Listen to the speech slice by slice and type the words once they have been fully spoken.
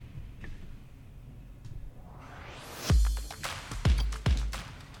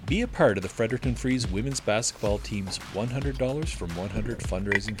Be a part of the Fredericton Freeze women's basketball team's $100 from 100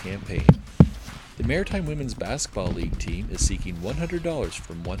 fundraising campaign. The Maritime Women's Basketball League team is seeking $100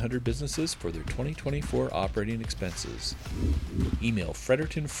 from 100 businesses for their 2024 operating expenses. Email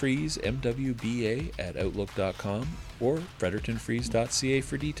frederictonfreezemwba@outlook.com or frederictonfreeze.ca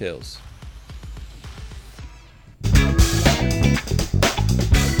for details.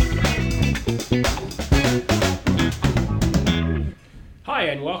 Hi,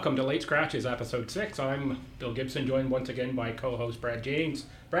 and welcome to Late Scratches, Episode 6. I'm Bill Gibson, joined once again by co-host Brad James.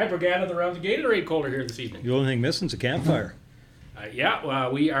 Brad, we're gathered around the Gatorade cooler here this evening. The only thing missing is a campfire.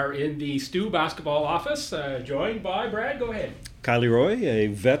 We are in the STU basketball office, joined by Brad. Go ahead. Kylee Roi, a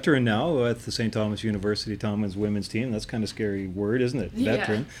veteran now at the St. Thomas University Tommies women's team. That's kind of a scary word, isn't it?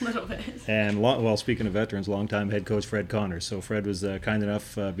 Veteran. Yeah, a little bit. And, speaking of veterans, longtime head coach Fred Connors. So Fred was kind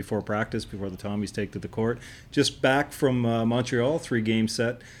enough before practice, before the Tommies take to the court, just back from Montreal, 3-game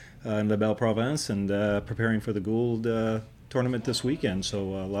set in La Belle Province, and preparing for the Gould Tournament this weekend. So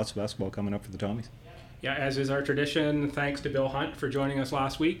lots of basketball coming up for the Tommies. Yeah, as is our tradition, thanks to Bill Hunt for joining us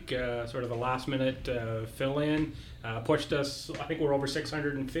last week. Sort of a last-minute fill-in. Pushed us, I think we're over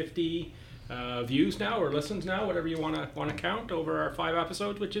 650 views now, or listens now, whatever you want to count, over our 5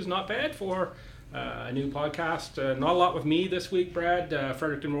 episodes, which is not bad for a new podcast. Not a lot with me this week, Brad.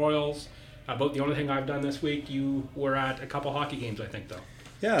 Fredericton Royals, about the only thing I've done this week. You were at a couple hockey games, I think, though.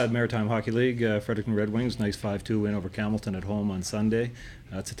 Yeah, Maritime Hockey League, Fredericton Red Wings, nice 5-2 win over Campbellton at home on Sunday.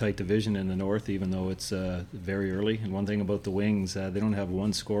 It's a tight division in the north, even though it's very early. And one thing about the Wings, they don't have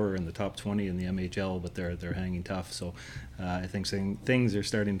one scorer in the top 20 in the MHL, but they're hanging tough. So I think things are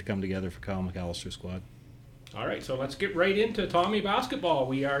starting to come together for Kyle McAllister's squad. All right, so let's get right into Tommy basketball.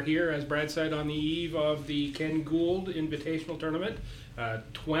 We are here, as Brad said, on the eve of the Ken Gould Invitational Tournament,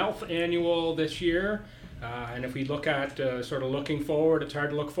 12th annual this year. And if we look at sort of looking forward, it's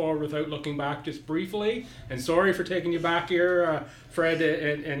hard to look forward without looking back just briefly. And sorry for taking you back here, Fred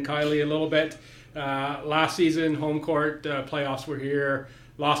and Kylee, a little bit. Last season, home court playoffs were here.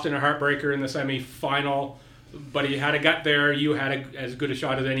 Lost in a heartbreaker in the semi-final. But you had a gut there. You had as good a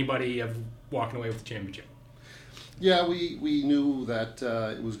shot as anybody of walking away with the championship. Yeah, we knew that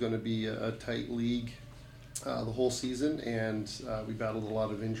it was going to be a tight league the whole season. And we battled a lot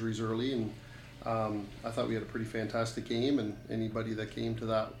of injuries early, and I thought we had a pretty fantastic game, and anybody that came to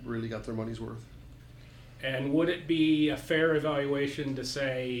that really got their money's worth. And would it be a fair evaluation to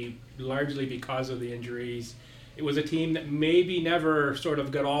say, largely because of the injuries, it was a team that maybe never sort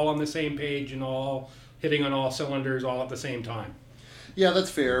of got all on the same page and all hitting on all cylinders all at the same time? Yeah, that's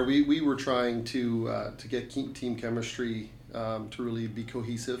fair. We were trying to get team chemistry to really be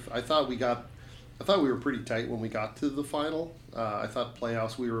cohesive. I thought we were pretty tight when we got to the final. I thought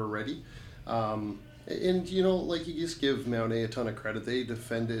playoffs we were ready. And you just give Mount A ton of credit. They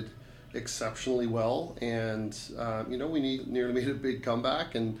defended exceptionally well, and we nearly made a big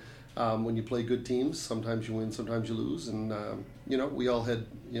comeback. And when you play good teams, sometimes you win, sometimes you lose. And we all had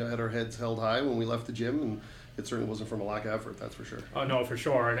our heads held high when we left the gym, and it certainly wasn't from a lack of effort. That's for sure. Oh no, for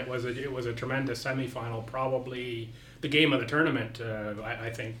sure. And it was a tremendous semifinal, probably the game of the tournament. I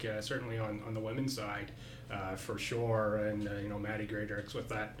think certainly on the women's side, for sure. And Maddie Greydrix with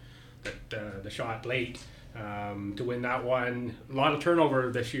that. The shot late to win that one. A lot of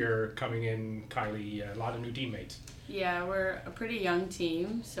turnover this year coming in, Kylee. A lot of new teammates. Yeah, we're a pretty young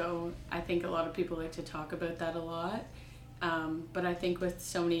team, so I think a lot of people like to talk about that a lot. But I think with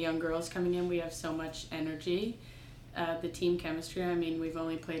so many young girls coming in, we have so much energy. The team chemistry, we've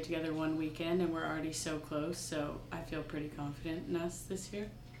only played together one weekend and we're already so close, so I feel pretty confident in us this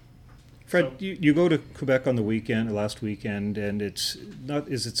year. Fred, you go to Quebec on the last weekend, and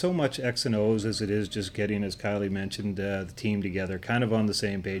is it so much X and O's as it is just getting, as Kylee mentioned, the team together, kind of on the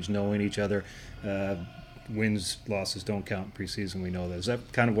same page, knowing each other. Wins, losses don't count preseason, we know that. Is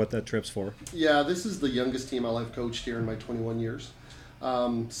that kind of what that trip's for? Yeah, this is the youngest team I'll have coached here in my 21 years.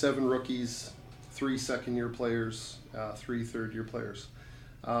 7 rookies, 3 second-year players, 3 third-year players.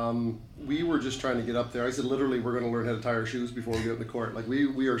 We were just trying to get up there. I said, literally, we're going to learn how to tie our shoes before we get in the court. Like,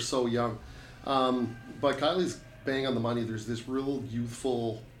 we are so young. But Kylie's bang on the money. There's this real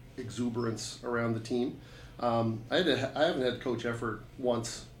youthful exuberance around the team. I haven't had coach effort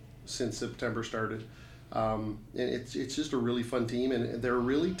once since September started. And it's just a really fun team, and they're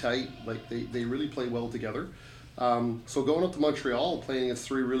really tight. Like, they really play well together. So going up to Montreal, playing against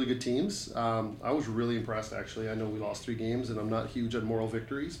 3 really good teams, I was really impressed, actually. I know we lost 3 games, and I'm not huge on moral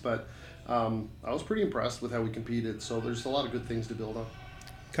victories, but I was pretty impressed with how we competed. So there's a lot of good things to build on.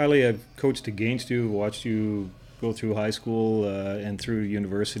 Kylee, I've coached against you, watched you go through high school and through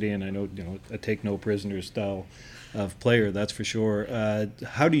university, and I know a take no prisoners style of player, that's for sure.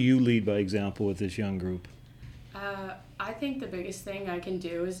 How do you lead by example with this young group? I think the biggest thing I can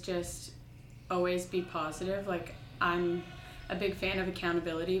do is just always be positive. Like, I'm a big fan of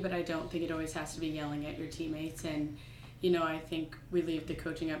accountability, but I don't think it always has to be yelling at your teammates. And, I think we leave the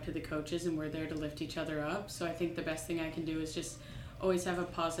coaching up to the coaches, and we're there to lift each other up. So I think the best thing I can do is just always have a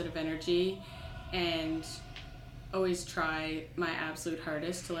positive energy and always try my absolute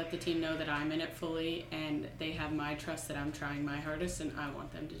hardest to let the team know that I'm in it fully, and they have my trust that I'm trying my hardest, and I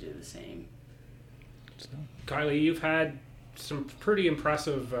want them to do the same. Kylee, you've had some pretty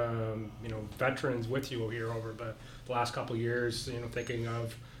impressive, veterans with you here over the last couple of years. Thinking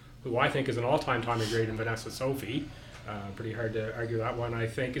of who I think is an all-time Tommy great in Vanessa Sophie. Pretty hard to argue that one, I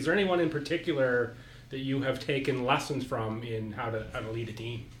think. Is there anyone in particular that you have taken lessons from in how to lead a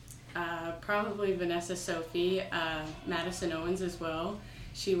team? Probably Vanessa Sophie, Madison Owens as well.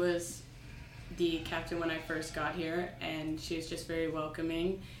 She was the captain when I first got here, and she was just very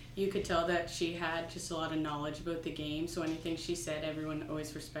welcoming. You could tell that she had just a lot of knowledge about the game, so anything she said, everyone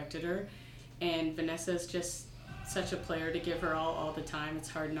always respected her. And Vanessa's just such a player to give her all the time. It's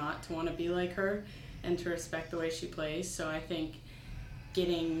hard not to want to be like her and to respect the way she plays. So I think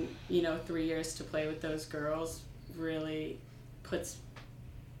getting, 3 years to play with those girls really puts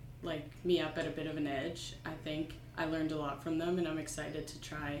me up at a bit of an edge. I think I learned a lot from them, and I'm excited to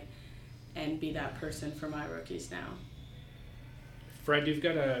try and be that person for my rookies now. Fred, you've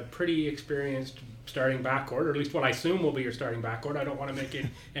got a pretty experienced starting backcourt, or at least what I assume will be your starting backcourt. I don't want to make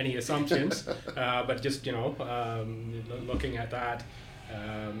any assumptions, but just looking at that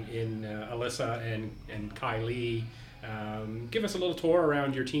in Alyssa and Kylee, give us a little tour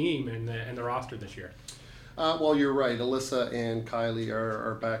around your team and the roster this year. Well, you're right. Alyssa and Kylee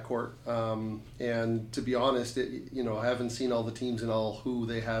are backcourt, and to be honest, I haven't seen all the teams and all who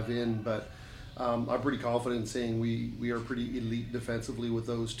they have in, but I'm pretty confident in saying we are pretty elite defensively with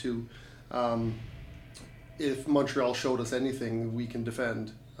those two. If Montreal showed us anything, we can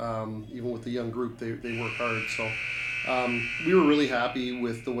defend. Even with the young group, they work hard. So we were really happy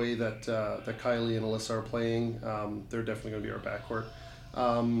with the way that Kylee and Alyssa are playing. They're definitely going to be our backcourt.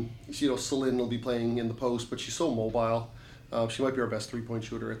 Celine will be playing in the post, but she's so mobile. She might be our best 3-point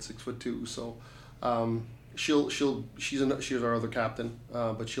shooter at 6'2". So she's our other captain,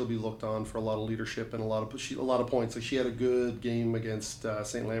 but she'll be looked on for a lot of leadership and a lot of points. Like, she had a good game against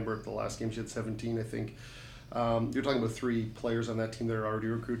St. Lambert. The last game she had 17, I think. You're talking about 3 players on that team that are already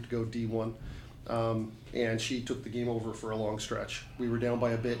recruited to go D1. And she took the game over for a long stretch. We were down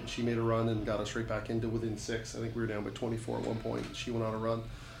by a bit, and she made a run and got us right back into within 6. I think we were down by 24 at one point. She went on a run.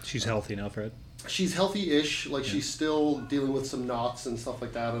 She's healthy now, Fred? She's healthy-ish. She's still dealing with some knots and stuff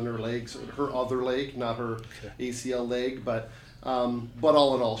like that on her legs, her other leg, not her ACL leg. But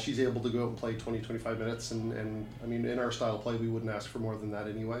all in all, she's able to go out and play 20-25 minutes. And I mean, in our style of play, we wouldn't ask for more than that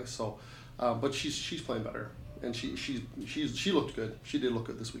anyway. So, but she's playing better, and she looked good. She did look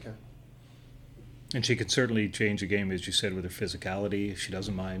good this weekend. And she could certainly change the game, as you said, with her physicality. She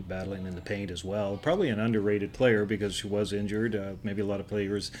doesn't mind battling in the paint as well. Probably an underrated player because she was injured. Maybe a lot of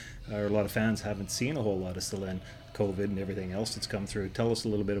players or a lot of fans haven't seen a whole lot of Celine, COVID and everything else that's come through. Tell us a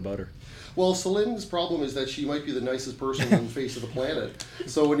little bit about her. Well, Celine's problem is that she might be the nicest person on the face of the planet.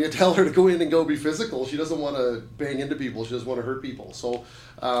 So when you tell her to go in and go be physical, she doesn't want to bang into people. She doesn't want to hurt people. So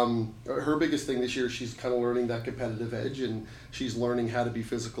her biggest thing this year, she's kind of learning that competitive edge, and she's learning how to be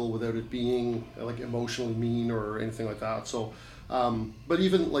physical without it being emotionally mean or anything like that. So, but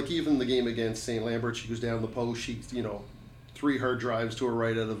even the game against St. Lambert, she goes down the post. She 3 hard drives to her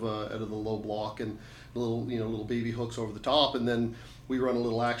right out of the low block, and little baby hooks over the top, and then we run a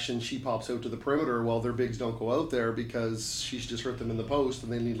little action. She pops out to the perimeter while their bigs don't go out there because she's just hurt them in the post,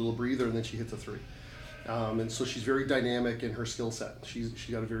 and they need a little breather, and then she hits a 3. And so she's very dynamic in her skill set. She's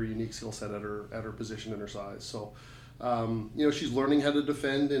got a very unique skill set at her position and her size. So she's learning how to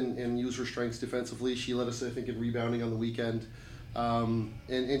defend and use her strengths defensively. She led us, I think, in rebounding on the weekend.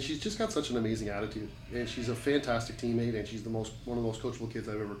 And she's just got such an amazing attitude, and she's a fantastic teammate, and she's one of the most coachable kids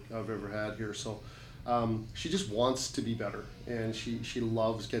I've ever had here. So she just wants to be better, and she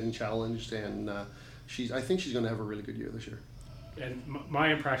loves getting challenged, and I think she's going to have a really good year this year. And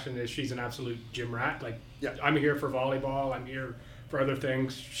my impression is she's an absolute gym rat. Yeah. I'm here for volleyball. I'm here for other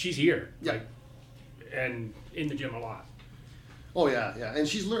things. She's here. Yeah. And in the gym a lot. Oh yeah. And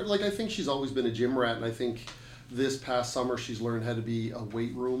she's learned. I think she's always been a gym rat, and I think this past summer she's learned how to be a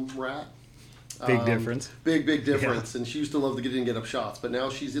weight room rat. Big difference. Big difference. Yeah. And she used to love to get in and get up shots, but now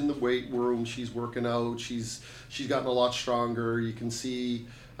she's in the weight room. She's working out. She's gotten a lot stronger. You can see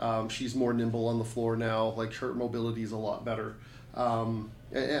She's more nimble on the floor now. Like, her mobility is a lot better. And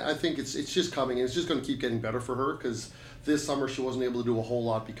I think it's just coming, and it's just going to keep getting better for her, because this summer she wasn't able to do a whole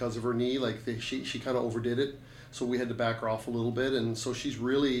lot because of her knee. Like, she kind of overdid it, so we had to back her off a little bit, and so she's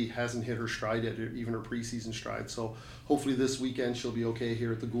really hasn't hit her stride yet, even her preseason stride. So hopefully this weekend she'll be okay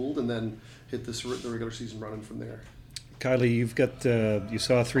here at the Gould, and then hit the regular season running from there. Kylee, you've got you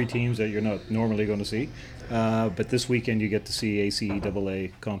saw 3 teams that you're not normally going to see, but this weekend you get to see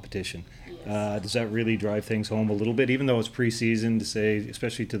ACAA competition. Yes. Does that really drive things home a little bit, even though it's preseason, to say,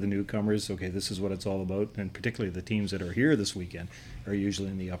 especially to the newcomers, okay, this is what it's all about, and particularly the teams that are here this weekend are usually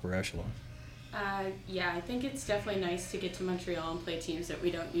in the upper echelon? Yeah, I think it's definitely nice to get to Montreal and play teams that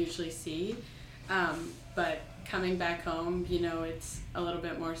we don't usually see. But coming back home, you know, it's a little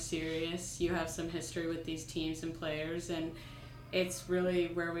bit more serious. You have some history with these teams and players, and it's really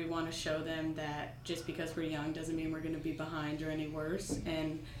where we want to show them that just because we're young doesn't mean we're going to be behind or any worse.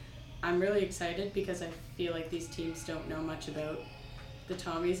 And I'm really excited because I feel like these teams don't know much about the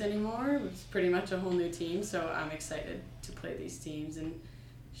Tommies anymore. It's pretty much a whole new team, so I'm excited to play these teams and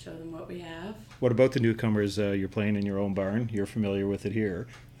show them what we have. What about the newcomers? You're playing in your own barn. You're familiar with it here.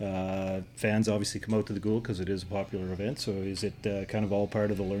 Fans obviously come out to the Gould because it is a popular event. So is it kind of all part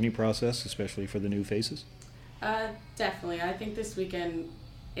of the learning process, especially for the new faces? Definitely. I think this weekend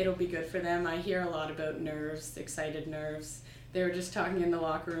it'll be good for them. I hear a lot about nerves, excited nerves. They were just talking in the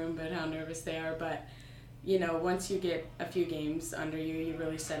locker room about how nervous they are. But, you know, once you get a few games under you, you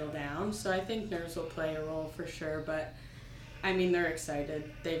really settle down. So I think nerves will play a role for sure. But I mean, they're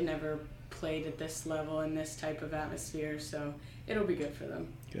excited. They've never played at this level in this type of atmosphere, so it'll be good for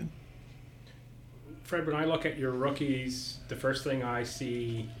them. Good. Fred, when I look at your rookies, the first thing I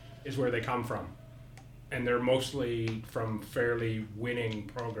see is where they come from. And they're mostly from fairly winning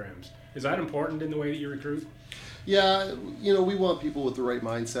programs. Is that important in the way that you recruit? Yeah, you know, we want people with the right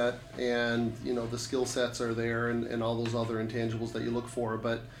mindset, and, you know, the skill sets are there, and all those other intangibles that you look for.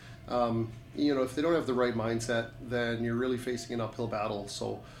 But you know, if they don't have the right mindset, then you're really facing an uphill battle.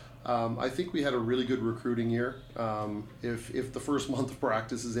 So I think we had a really good recruiting year. If the first month of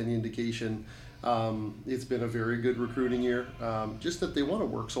practice is any indication, it's been a very good recruiting year. Just that they want to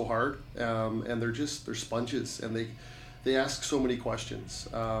work so hard, and they're sponges, and they ask so many questions.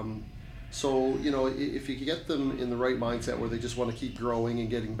 So, you know, if you can get them in the right mindset where they just want to keep growing and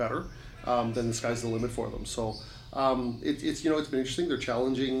getting better, then the sky's the limit for them. So it's you know, it's been interesting. They're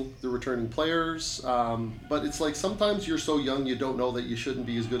challenging the returning players, but it's like sometimes you're so young you don't know that you shouldn't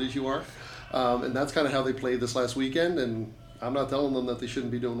be as good as you are, and that's kind of how they played this last weekend. And I'm not telling them that they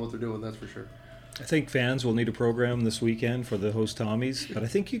shouldn't be doing what they're doing, that's for sure. I think fans will need a program this weekend for the host Tommies, but I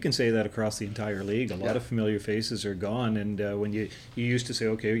think you can say that across the entire league. A lot of familiar faces are gone, and when you used to say,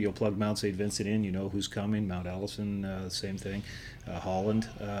 okay, you'll plug Mount St. Vincent in, you know who's coming. Mount Allison, same thing. Holland.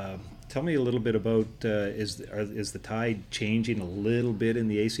 Tell me a little bit about is the tide changing a little bit in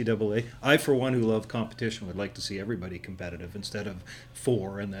the ACAA? I, for one, who love competition, would like to see everybody competitive instead of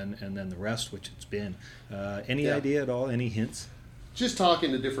 4 and then the rest, which it's been. Any idea at all? Any hints? Just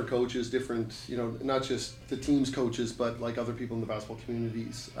talking to different coaches, different, you know, not just the team's coaches, but like other people in the basketball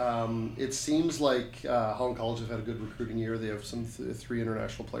communities. It seems like Holland College have had a good recruiting year. They have some 3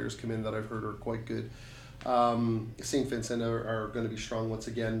 international players come in that I've heard are quite good. St. Vincent are going to be strong once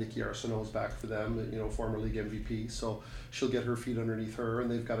again. Nikki Arsenault is back for them, you know, former league MVP. So she'll get her feet underneath her, and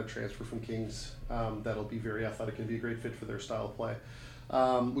they've got a transfer from Kings that'll be very athletic and be a great fit for their style of play.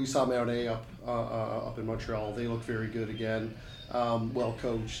 We saw Mount A up in Montreal. They look very good again. Well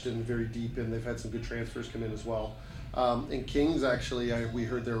coached and very deep, and they've had some good transfers come in as well. And Kings, actually, we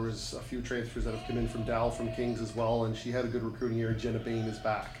heard there was a few transfers that have come in from Dal from Kings as well, and she had a good recruiting year. Jenna Bain is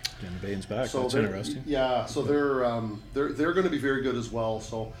back. Jenna Bain's back. So that's interesting. Yeah, so they're going to be very good as well.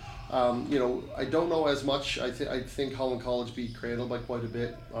 So you know, I don't know as much. I think Holland College beat Crandall by quite a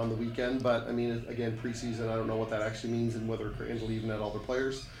bit on the weekend, but I mean, again, preseason, I don't know what that actually means and whether Crandall even had all their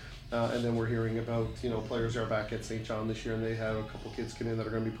players. And then we're hearing about, you know, players are back at St. John this year, and they have a couple kids come in that are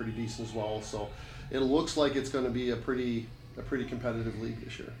going to be pretty decent as well. So it looks like it's going to be a pretty competitive league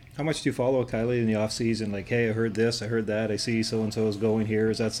this year. How much do you follow Kylee in the off season? Like, hey, I heard this, I heard that, I see so and so is going here.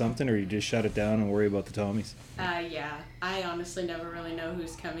 Is that something, or you just shut it down and worry about the Tommies? Yeah, I honestly never really know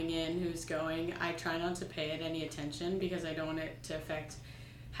who's coming in, who's going. I try not to pay it any attention because I don't want it to affect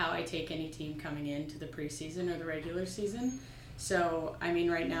how I take any team coming into the preseason or the regular season. So, I mean,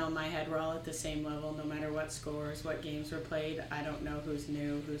 right now in my head, we're all at the same level, no matter what scores, what games were played. I don't know who's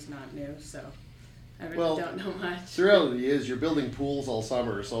new, who's not new, so I really Well, don't know much. The reality is you're building pools all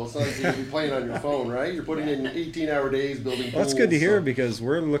summer, so it's not like you're going to be playing on your phone, right? You're putting in 18-hour days building pools. Well, that's good to hear because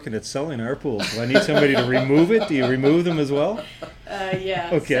we're looking at selling our pools. Do I need somebody to remove it? Do you remove them as well?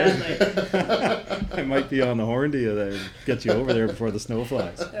 Yeah, Okay. sadly. I might be on the horn to you there, get you over there before the sno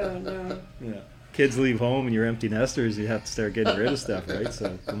flies. Oh, no. Yeah. Kids leave home and you're empty nesters, you have to start getting rid of stuff, right?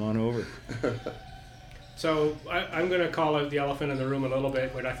 So come on over. So I'm going to call out the elephant in the room a little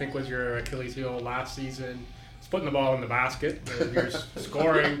bit, what I think was your Achilles heel last season. It's putting the ball in the basket. You're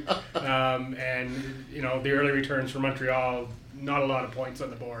scoring, and the early returns for Montreal, not a lot of points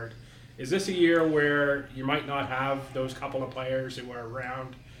on the board. Is this a year where you might not have those couple of players who are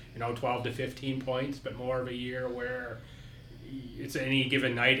around 12 to 15 points, but more of a year where it's any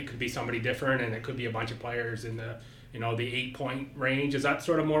given night it could be somebody different, and it could be a bunch of players in the the 8-point range? Is that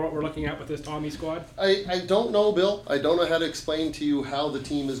sort of more what we're looking at with this Tommy squad? I don't know, Bill. I don't know how to explain to you how the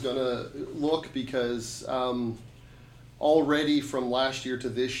team is going to look because already from last year to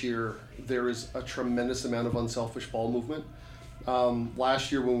this year, there is a tremendous amount of unselfish ball movement.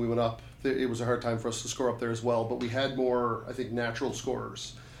 Last year when we went up, it was a hard time for us to score up there as well, but we had more, I think, natural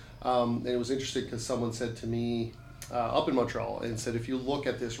scorers. And it was interesting because someone said to me up in Montreal and said, if you look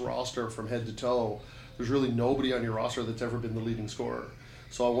at this roster from head to toe, there's really nobody on your roster that's ever been the leading scorer.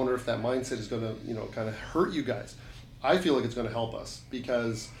 So I wonder if that mindset is going to, kind of hurt you guys. I feel like it's going to help us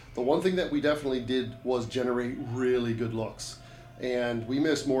because the one thing that we definitely did was generate really good looks. And we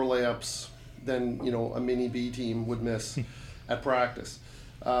missed more layups than, a mini B team would miss at practice.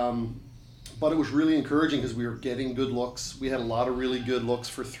 But it was really encouraging because we were getting good looks. We had a lot of really good looks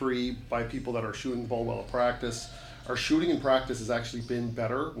for three by people that are shooting the ball well at practice. Our shooting in practice has actually been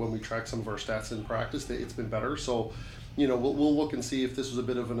better when we track some of our stats in practice. It's been better. So, we'll look and see if this was a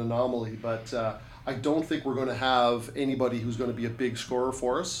bit of an anomaly. But I don't think we're going to have anybody who's going to be a big scorer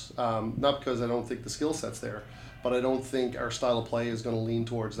for us. Not because I don't think the skill set's there, but I don't think our style of play is going to lean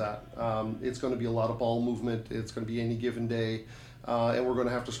towards that. It's going to be a lot of ball movement. It's going to be any given day. And we're going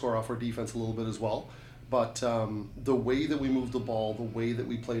to have to score off our defense a little bit as well. But the way that we moved the ball, the way that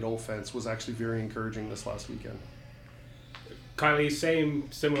we played offense was actually very encouraging this last weekend. Kylee,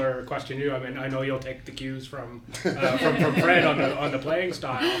 similar question to you. I mean, I know you'll take the cues from Fred on the playing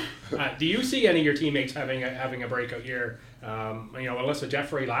style. Do you see any of your teammates having a breakout year? Alyssa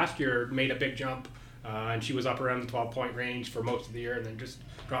Jeffrey last year made a big jump, and she was up around the 12-point range for most of the year, and then just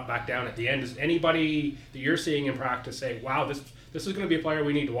dropped back down at the end. Is anybody that you're seeing in practice say, "Wow, this is going to be a player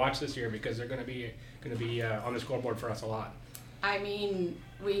we need to watch this year because they're going to be on the scoreboard for us a lot"? I mean,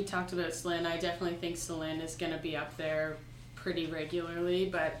 we talked about Celine. I definitely think Celine is going to be up there pretty regularly,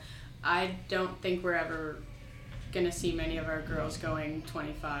 but I don't think we're ever going to see many of our girls going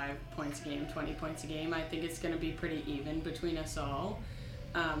 25 points a game, 20 points a game. I think it's going to be pretty even between us all.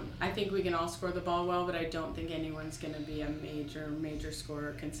 I think we can all score the ball well, but I don't think anyone's going to be a major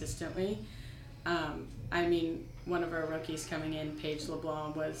scorer consistently. I mean, one of our rookies coming in, Paige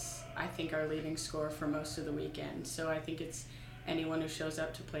LeBlanc, was, I think, our leading scorer for most of the weekend. So I think it's anyone who shows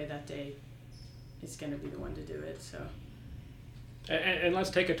up to play that day is going to be the one to do it. So. And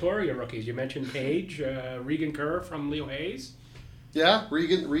let's take a tour of your rookies. You mentioned Paige, Regan Kerr from Leo Hayes. Yeah,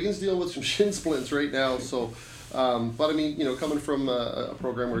 Regan's dealing with some shin splints right now. So, but I mean, coming from a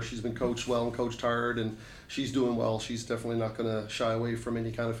program where she's been coached well and coached hard, and she's doing well. She's definitely not going to shy away from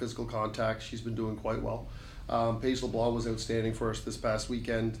any kind of physical contact. She's been doing quite well. Paige LeBlanc was outstanding for us this past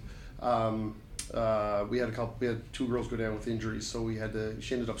weekend. We had two girls go down with injuries, so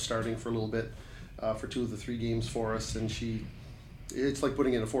she ended up starting for a little bit for 2 of the 3 games for us, and it's like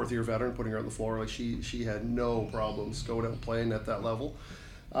putting in a 4th-year veteran, putting her on the floor. Like she had no problems going out and playing at that level.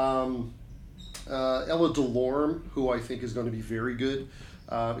 Ella Delorme, who I think is going to be very good,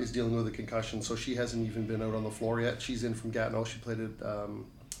 is dealing with a concussion, so she hasn't even been out on the floor yet. She's in from Gatineau. She played at I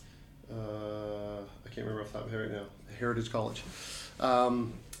can't remember off the top of my head right now, Heritage College, they're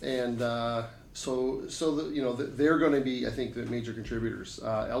going to be, I think, the major contributors.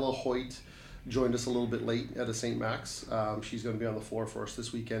 Ella Hoyt joined us a little bit late at a St. Max. She's going to be on the floor for us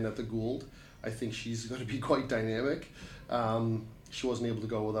this weekend at the Gould. I think she's going to be quite dynamic. She wasn't able to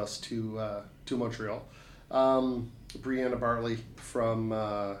go with us to Montreal. Brianna Bartley from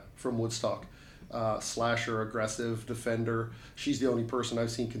Woodstock, slasher, aggressive defender. She's the only person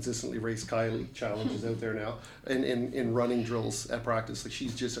I've seen consistently race Kylee challenges out there now, in running drills at practice. Like,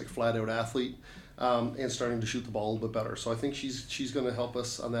 she's just a flat out athlete, and starting to shoot the ball a little bit better. So I think she's going to help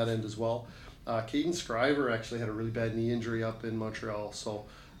us on that end as well. Caden Scriver actually had a really bad knee injury up in Montreal, so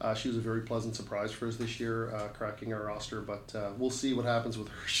she was a very pleasant surprise for us this year, cracking our roster, but we'll see what happens with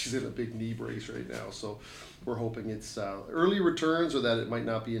her. She's in a big knee brace right now, so we're hoping it's early returns or that it might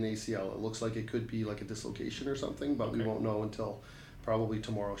not be an ACL. It looks like it could be like a dislocation or something, but we won't know until probably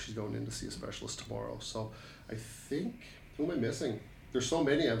tomorrow. She's going in to see a specialist tomorrow. So I think, who am I missing? There's so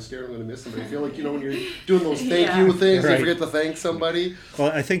many, I'm scared I'm going to miss somebody. I feel like, when you're doing those thank you things, right. You forget to thank somebody.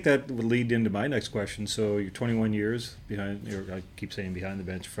 Well, I think that would lead into my next question. So you're 21 years behind, or I keep saying behind the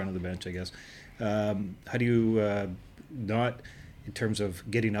bench, front of the bench, I guess. How do you not, in terms of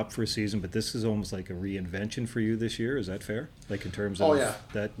getting up for a season, but this is almost like a reinvention for you this year, is that fair? Like in terms of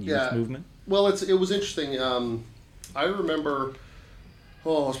that youth movement? Well, it was interesting. I remember... it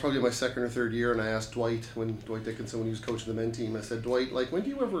was probably my second or third year, and I asked Dwight Dickinson, when he was coaching the men team, I said, Dwight, like, when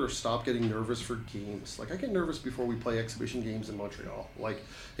do you ever stop getting nervous for games? Like, I get nervous before we play exhibition games in Montreal. Like,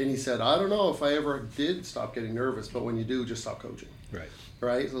 and he said, I don't know if I ever did stop getting nervous, but when you do, just stop coaching. Right? So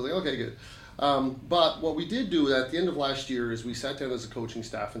I was like, okay, good. But what we did do at the end of last year is we sat down as a coaching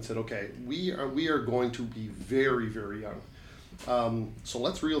staff and said, okay, we are going to be very, very young. So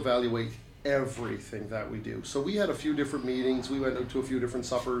let's reevaluate everything that we do. So we had a few different meetings. We went to a few different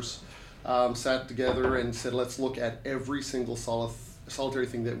suppers, sat together and said, let's look at every single solitary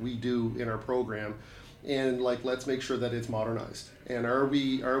thing that we do in our program, and let's make sure that it's modernized. And are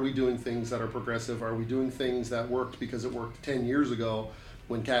we doing things that are progressive? Are we doing things that worked because it worked 10 years ago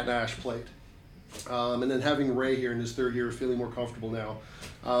when Kat Nash played? And then having Ray here in his third year, feeling more comfortable now.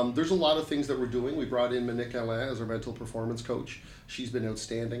 There's a lot of things that we're doing. We brought in Monique Alain as our mental performance coach. She's been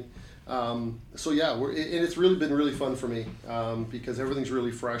outstanding. So yeah, and it's really been really fun for me, because everything's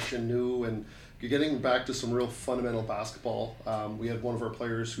really fresh and new, and you're getting back to some real fundamental basketball. We had one of our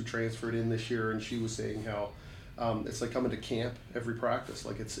players who transferred in this year, and she was saying how it's like coming to camp every practice.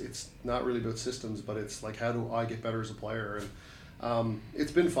 Like it's not really about systems, but it's like, how do I get better as a player? And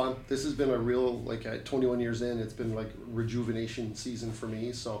it's been fun. This has been a real, at 21 years in, it's been like rejuvenation season for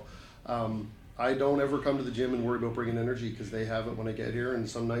me. So I don't ever come to the gym and worry about bringing energy, because they have it when I get here. And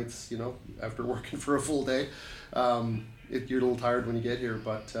some nights, after working for a full day, you're a little tired when you get here,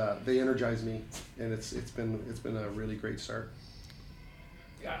 but they energize me, and it's been a really great start.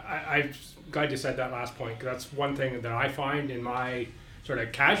 I'm glad you said that last point, because that's one thing that I find in my sort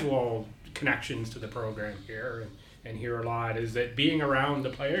of casual connections to the program here and hear a lot, is that being around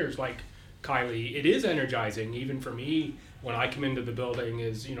the players like Kylee, it is energizing, even for me. When I come into the building,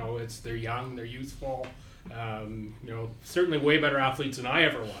 they're young, they're youthful, certainly way better athletes than I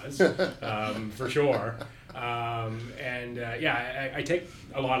ever was, for sure. I take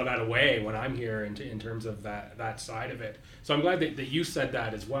a lot of that away when I'm here in terms of that side of it. So I'm glad that you said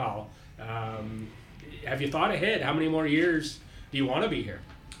that as well. Have you thought ahead? How many more years do you want to be here?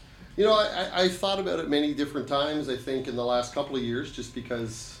 I thought about it many different times, I think, in the last couple of years, just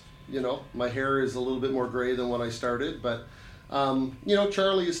because, my hair is a little bit more gray than when I started. But,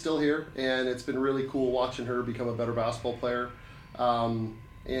 Charlie is still here, and it's been really cool watching her become a better basketball player. And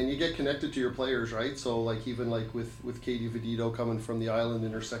you get connected to your players, right? So, even with Katie Vedito coming from the island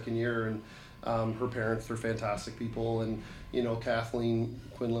in her second year, and her parents, they're fantastic people. And, Kathleen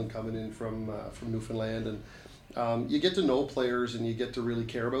Quinlan coming in from Newfoundland. And you get to know players, and you get to really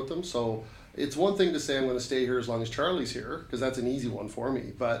care about them. So it's one thing to say I'm going to stay here as long as Charlie's here, because that's an easy one for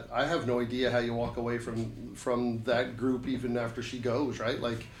me. But I have no idea how you walk away from that group even after she goes, right?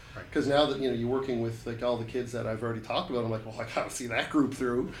 Because now that you're working with all the kids that I've already talked about, I'm like, well, I gotta see that group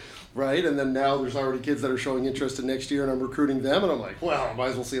through, right? And then now there's already kids that are showing interest in next year, and I'm recruiting them, and I'm like, well, I might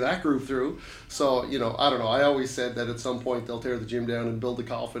as well see that group through. So I don't know. I always said that at some point they'll tear the gym down and build the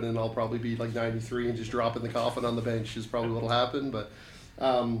coffin, and I'll probably be 93 and just dropping the coffin on the bench is probably what'll happen. But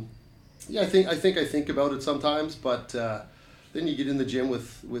I think about it sometimes, but then you get in the gym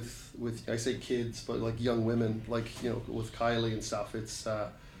with I say kids, but young women, with Kylee and stuff. It's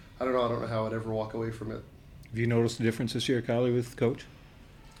I don't know how I'd ever walk away from it. Have you noticed a difference this year, Kylee, with Coach?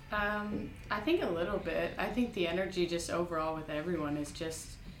 I think a little bit. I think the energy just overall with everyone is just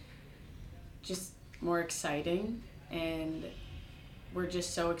more exciting, and we're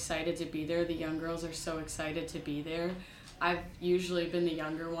just so excited to be there. The young girls are so excited to be there. I've usually been the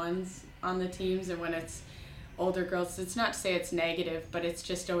younger ones on the teams, and when it's older girls, it's not to say it's negative, but it's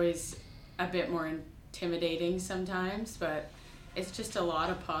just always a bit more intimidating sometimes. But it's just a lot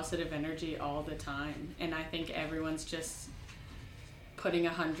of positive energy all the time, and I think everyone's just putting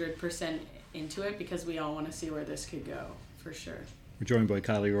 100% into it, because we all want to see where this could go, for sure. We're joined by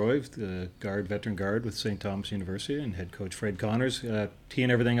Kylee Roi, the veteran guard with St. Thomas University, and head coach Fred Connors.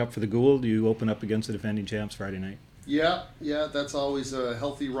 Teeing everything up for the Gould, you open up against the defending champs Friday night. Yeah, that's always a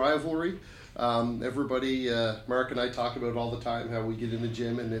healthy rivalry. Everybody, Mark and I talk about it all the time, how we get in the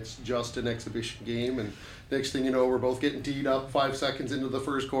gym and it's just an exhibition game, and next thing you know, we're both getting teed up 5 seconds into the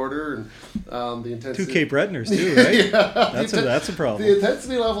first quarter, and the intensity. 2 Cape Redners too, right? Yeah, that's a problem. The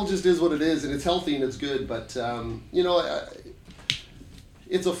intensity level just is what it is, and it's healthy and it's good. But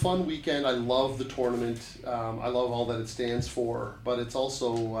it's a fun weekend. I love the tournament. I love all that it stands for. But it's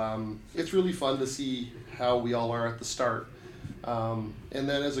also it's really fun to see how we all are at the start. And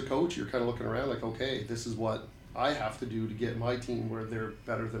then as a coach, you're kind of looking around like, okay, this is what I have to do to get my team where they're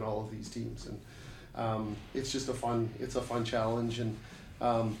better than all of these teams. And it's just a fun challenge. And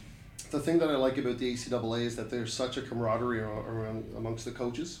the thing that I like about the ACAA is that there's such a camaraderie around amongst the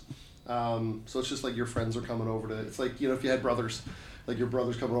coaches. So it's just like your friends are coming over to, it's like, if you had brothers, like your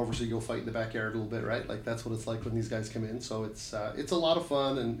brother's coming over so you go fight in the backyard a little bit, right? Like that's what it's like when these guys come in. So it's a lot of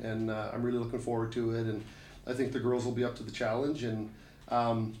fun, and I'm really looking forward to it. And I think the girls will be up to the challenge. And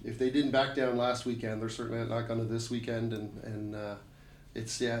if they didn't back down last weekend, they're certainly not going to this weekend. And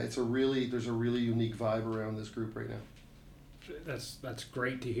there's a really unique vibe around this group right now. That's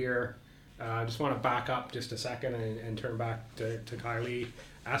great to hear. I just want to back up just a second and turn back to Kylee.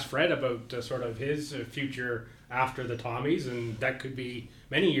 Ask Fred about sort of his future after the Tommies, and that could be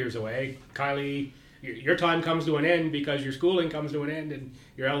many years away. Kylee, your time comes to an end because your schooling comes to an end and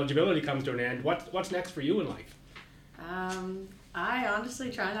your eligibility comes to an end. What's next for you in life? I honestly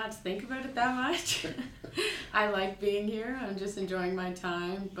try not to think about it that much. I like being here. I'm just enjoying my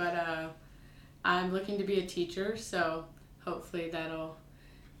time, but I'm looking to be a teacher, so hopefully that'll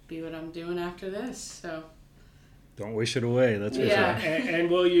be what I'm doing after this. So don't wish it away. That's for sure.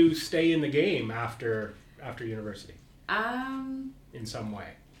 And will you stay in the game after university? In some way.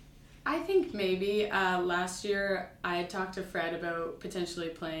 I think maybe last year I had talked to Fred about potentially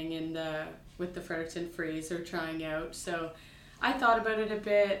playing with the Fredericton Freeze or trying out. So I thought about it a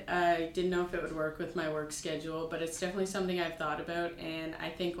bit. I didn't know if it would work with my work schedule, but it's definitely something I've thought about. And I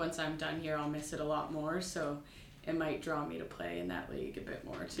think once I'm done here, I'll miss it a lot more. So it might draw me to play in that league a bit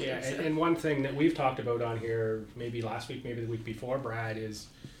more too. Yeah, so. and one thing that we've talked about on here, maybe last week, maybe the week before, Brad, is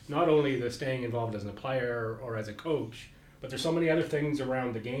not only the staying involved as a player or as a coach, but there's so many other things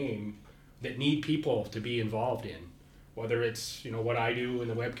around the game that need people to be involved in. Whether it's what I do in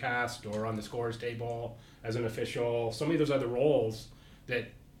the webcast or on the scores table as an official, so many of those other roles that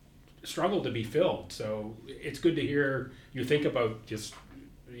struggle to be filled. So it's good to hear you think about just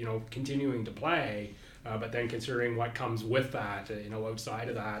continuing to play. But then considering what comes with that, outside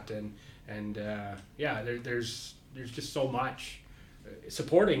of that, there's just so much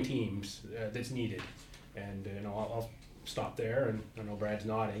supporting teams that's needed, and I'll stop there. And I know Brad's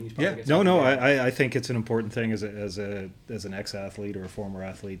nodding. He's I think it's an important thing as an ex-athlete or a former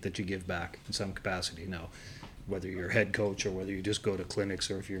athlete that you give back in some capacity. Now, whether you're head coach or whether you just go to clinics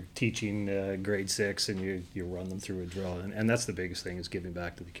or if you're teaching grade 6 and you run them through a drill, and that's the biggest thing is giving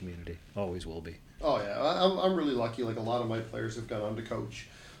back to the community. Always will be. Oh yeah, I'm really lucky. Like a lot of my players have gone on to coach.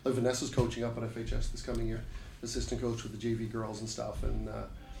 Like Vanessa's coaching up at FHS this coming year, assistant coach with the JV girls and stuff. And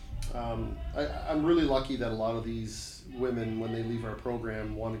I'm really lucky that a lot of these women, when they leave our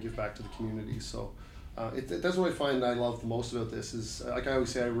program, want to give back to the community. So that's what I find I love the most about this is, like I always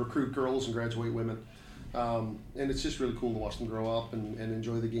say, I recruit girls and graduate women. And it's just really cool to watch them grow up and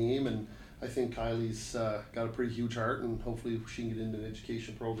enjoy the game. And I think Kylie's got a pretty huge heart, and hopefully she can get into an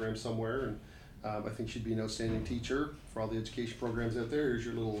education program somewhere. And I think she'd be an outstanding teacher for all the education programs out there. Here's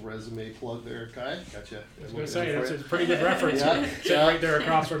your little resume plug there, Kai. Gotcha. I was going to say, that's a pretty good reference. Yeah. Right there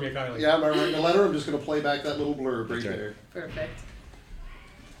across from you, Kylee. Yeah, am I writing a letter? I'm just going to play back that little blurb right there. Perfect.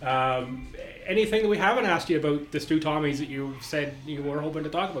 Anything that we haven't asked you about the STU Tommies that you said you were hoping to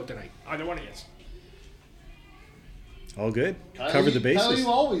talk about tonight? Either one of you. All good. Kylee, Covered the bases. Kylie, you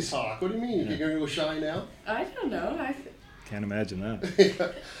always talk. What do you mean? You're going to go shy now? I don't know. Can't imagine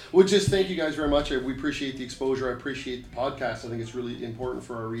that. Well, just thank you guys very much. We appreciate the exposure. I appreciate the podcast. I think it's really important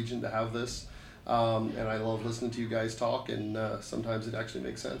for our region to have this. And I love listening to you guys talk, and sometimes it actually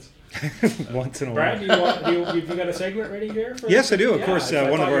makes sense. Once in a Brad, while. have you got a segment ready here? Yes, I do. Of course,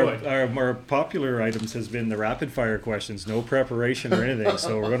 one of our more popular items has been the rapid fire questions. No preparation or anything.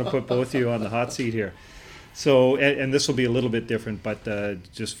 So we're going to put both of you on the hot seat here. So, and this will be a little bit different, but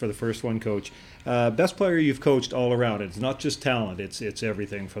just for the first one, Coach, best player you've coached all around. It's not just talent; it's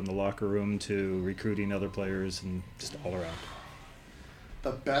everything from the locker room to recruiting other players and just all around.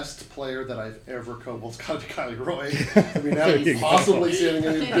 The best player that I've ever coached, well, it's got to be Kylee Roi. I mean, how do you possibly say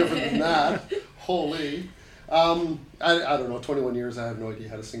anything different than that? Holy. I don't know, 21 years, I have no idea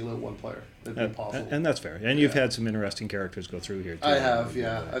how to single out one player. That'd be impossible. And that's fair. And you've had some interesting characters go through here, too. I have,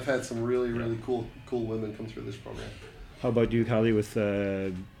 yeah. I've had some really, really cool women come through this program. How about you, Kylee, with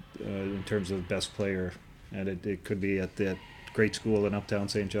in terms of best player, and it could be at that great school in Uptown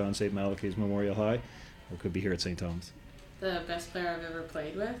St. John, St. Malachy's Memorial High, or it could be here at St. Thomas? The best player I've ever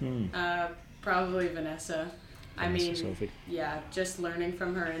played with? Probably Vanessa. I mean, Sophie. Yeah, just learning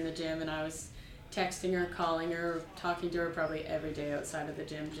from her in the gym, and I was texting her, calling her, talking to her probably every day outside of the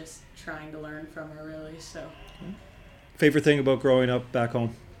gym, just trying to learn from her, really. So. Favorite thing about growing up back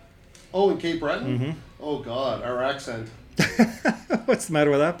home? Oh, in Cape Breton? Mm-hmm. Oh, God, our accent. What's the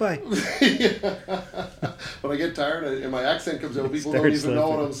matter with that, Pi? When I get tired and my accent comes out, people don't Start even know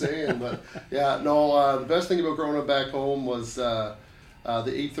slipping. what I'm saying. But yeah, no, the best thing about growing up back home was the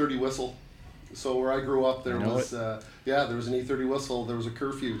 8:30 whistle. So where I grew up, there was there was an 8:30 whistle. There was a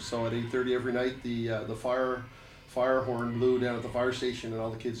curfew. So at 8:30 every night, the fire horn blew down at the fire station, and all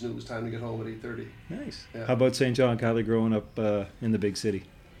the kids knew it was time to get home at 8:30. Nice. Yeah. How about St. John, Kylee, growing up in the big city?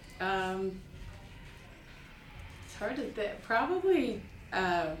 It's hard to think. Probably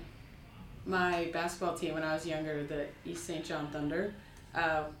my basketball team when I was younger, the East St. John Thunder.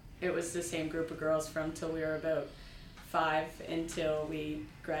 It was the same group of girls from till we were about 5 until we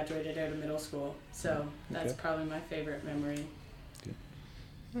graduated out of middle school. So that's probably my favorite memory.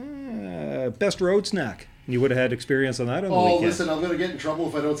 Best road snack? You would have had experience on that on the Oh, weekend. listen, I'm going to get in trouble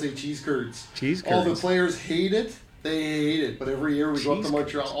if I don't say cheese curds. Cheese All the curds. players hate it. They hate it. But every year we go up Cheese to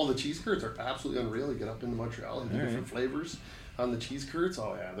Montreal. All the cheese curds are absolutely unreal. You get up into Montreal and do All different flavors on the cheese curds.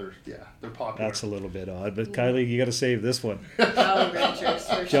 Oh, they're popular. That's a little bit odd, but Kylee, you got to save this one. Jolly Ranchers,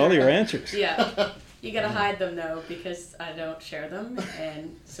 for sure. Jolly Ranchers. Yeah. You gotta hide them though because I don't share them,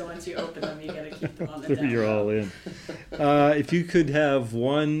 and so once you open them, you gotta keep them on the down You're low. all in. If you could have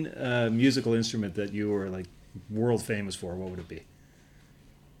one musical instrument that you were like world famous for, what would it be?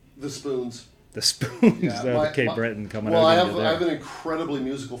 The spoons. The spoons. Yeah, The Cape Breton coming well, out. I have an incredibly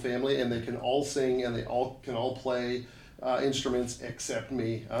musical family, and they can all sing and they can all play instruments except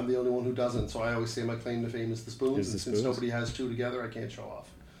me. I'm the only one who doesn't. So I always say my claim to fame is the spoons. Is the And since spoons? nobody has two together, I can't show off.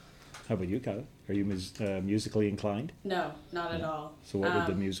 How about you, Kylee? Are you musically inclined? No, not at all. So what would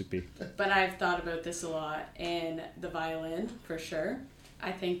the music be? But I've thought about this a lot, and the violin, for sure.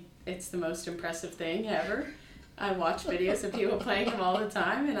 I think it's the most impressive thing ever. I watch videos of people playing them all the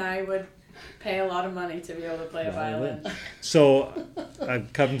time, and I would pay a lot of money to be able to play a violin. So I'm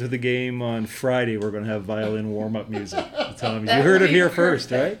coming to the game on Friday. We're going to have violin warm-up music. Tommy, you That heard would it be here first,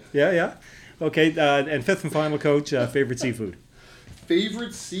 perfect. right? Yeah. Okay, and fifth and final, Coach, favorite seafood?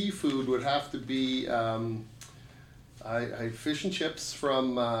 Favorite seafood would have to be I fish and chips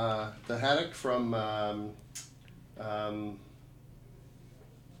from the haddock from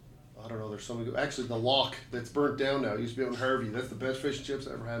I don't know. There's so many. Actually, the lock that's burnt down now. It used to be out in Harvey. That's the best fish and chips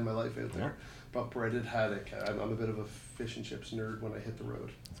I ever had in my life out there. But breaded haddock. I'm a bit of a fish and chips nerd when I hit the road.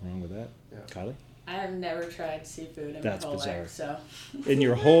 What's wrong with that? Yeah. Kylee? I have never tried seafood in That's my whole bizarre. life, so In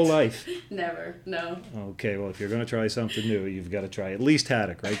your whole life? never, no. Okay, well, if you're going to try something new, you've got to try at least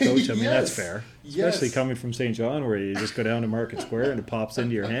haddock, right, Coach? I mean, that's Yes. fair. Yes. Especially coming from St. John, where you just go down to Market Square and it pops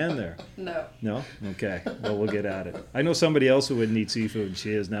into your hand there. No. No? Okay. Well, we'll get at it. I know somebody else who wouldn't eat seafood, and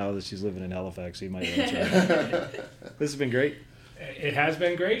she is now that she's living in Halifax, so you might want to try it. This has been great. It has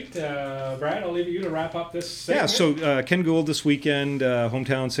been great. Brad, I'll leave you to wrap up this segment. Yeah, so Ken Gould this weekend,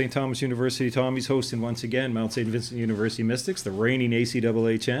 hometown St. Thomas University Tommies hosting once again Mount St. Vincent University Mystics, the reigning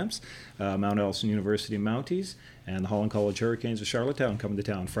ACAA champs, Mount Allison University Mounties, and the Holland College Hurricanes of Charlottetown coming to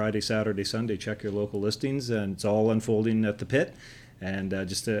town Friday, Saturday, Sunday. Check your local listings, and it's all unfolding at the pit. And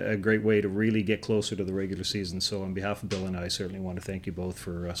just a great way to really get closer to the regular season. So on behalf of Bill and I certainly want to thank you both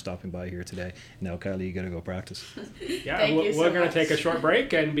for stopping by here today. Now, Kylee, you got to go practice. Yeah, Thank you so we're going much. to take a short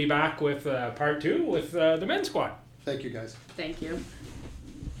break and be back with part 2 with the men's squad. Thank you, guys. Thank you.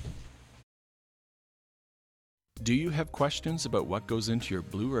 Do you have questions about what goes into your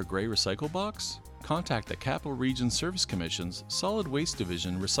blue or gray recycle box? Contact the Capital Region Service Commission's Solid Waste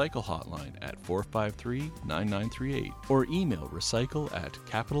Division Recycle Hotline at 453-9938 or email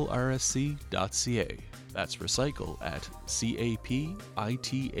recycle@capitalrsc.ca. That's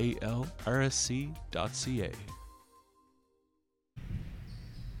recycle@capitalrsc.ca.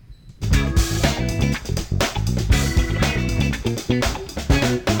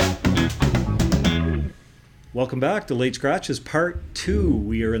 Welcome back to Late Scratches Part 2.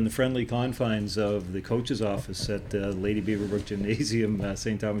 We are in the friendly confines of the coach's office at Lady Beaverbrook Gymnasium,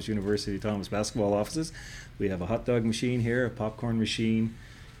 St. Thomas University Thomas basketball offices. We have a hot dog machine here, a popcorn machine,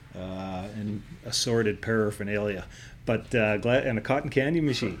 and assorted paraphernalia. But and a cotton candy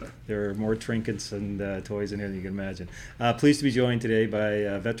machine. There are more trinkets and toys in here than you can imagine. Pleased to be joined today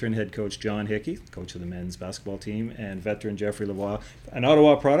by veteran head coach John Hickey, coach of the men's basketball team, and veteran Jeffrey Lavoie, an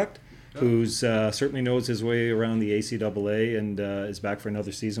Ottawa product, who's certainly knows his way around the ACAA and is back for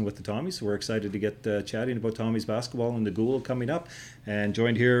another season with the Tommies. So we're excited to get chatting about Tommies basketball and the Gould coming up. And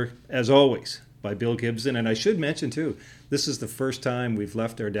joined here, as always, by Bill Gibson. And I should mention, too, this is the first time we've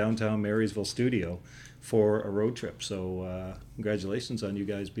left our downtown Marysville studio for a road trip. So congratulations on you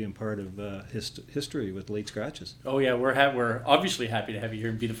guys being part of history with Late Scratches. Oh, yeah, we're obviously happy to have you here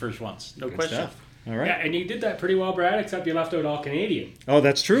and be the first ones. No Good question. stuff. All right. Yeah, and you did that pretty well, Brad, except you left out all Canadian. Oh,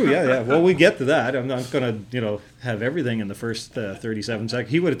 that's true. Yeah. Well, we get to that. I'm not going to, have everything in the first 37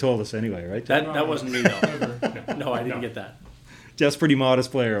 seconds. He would have told us anyway, right? That wasn't me, though. No, I didn't get that. Just pretty modest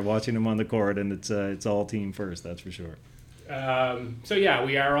player watching him on the court, and it's all team first, that's for sure. So yeah,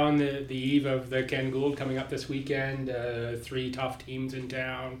 we are on the eve of the Ken Gould coming up this weekend. 3 tough teams in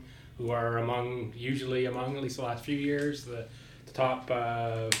town who are usually among at least the last few years the top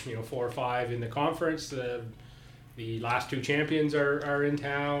 4 or 5 in the conference. The last 2 champions are in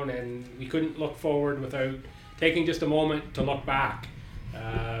town, and we couldn't look forward without taking just a moment to look back.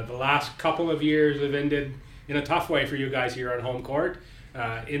 The last couple of years have ended in a tough way for you guys here on home court,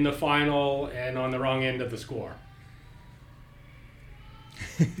 in the final and on the wrong end of the score.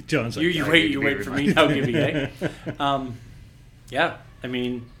 John's like, you wait for me now, Gibby, eh?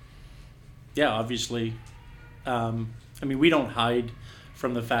 Obviously. We don't hide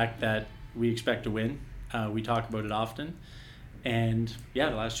from the fact that we expect to win. We talk about it often. And, the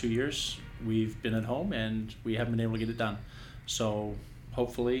last 2 years we've been at home and we haven't been able to get it done. So,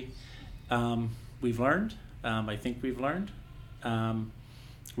 hopefully, we've learned. I think we've learned.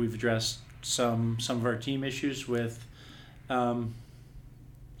 We've addressed some of our team issues with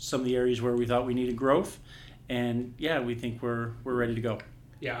some of the areas where we thought we needed growth, and we think we're ready to go.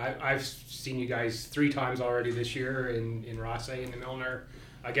 Yeah, I've seen you guys 3 times already this year in Rothsay and in Milner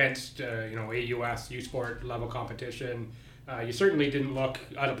against AUS U Sport level competition. You certainly didn't look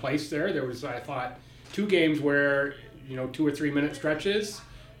out of place there. There was, I thought, 2 games where 2 or 3 minute stretches.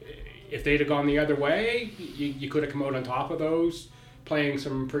 If they'd have gone the other way, you could have come out on top of those, playing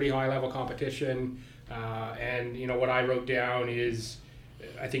some pretty high level competition. And what I wrote down is,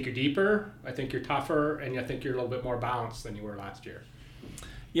 I think you're deeper, I think you're tougher, and I think you're a little bit more balanced than you were last year.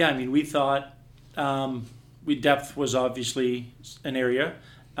 Yeah, we thought depth was obviously an area.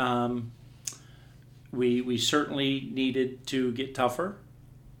 We certainly needed to get tougher,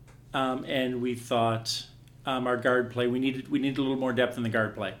 and we thought our guard play, we needed a little more depth in the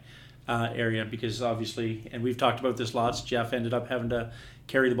guard play area, because obviously, and we've talked about this lots, Jeff ended up having to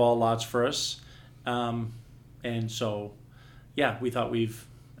carry the ball lots for us, and so we thought we've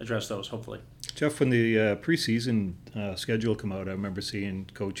addressed those, hopefully. Jeff, when the preseason schedule came out, I remember seeing,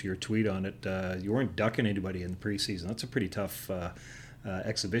 Coach, your tweet on it. You weren't ducking anybody in the preseason. That's a pretty tough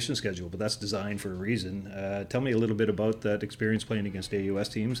exhibition schedule, but that's designed for a reason. Tell me a little bit about that experience playing against AUS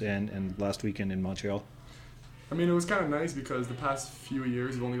teams and last weekend in Montreal. It was kind of nice because the past few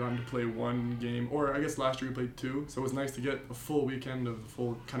years you've only gotten to play 1 game, or I guess last year we played 2, so it was nice to get a full weekend of the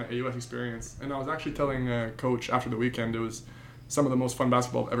full kind of AUS experience. And I was actually telling Coach after the weekend it was some of the most fun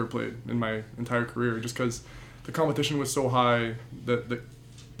basketball I've ever played in my entire career, just because the competition was so high, the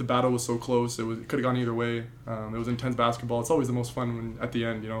battle was so close, it could have gone either way. It was intense basketball. It's always the most fun when at the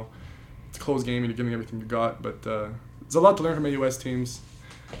end, it's a close game and you're giving everything you got, but there's a lot to learn from AUS teams,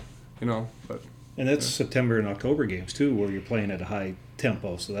 but... And that's September and October games too, where you're playing at a high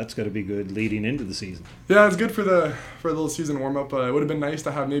tempo, so that's got to be good leading into the season. Yeah, it's good for a little season warm-up. It would have been nice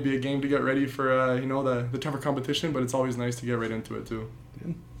to have maybe a game to get ready for the tougher competition, but it's always nice to get right into it too.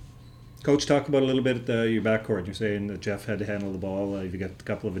 Good. Coach, talk about a little bit your backcourt. You're saying that Jeff had to handle the ball. You've got a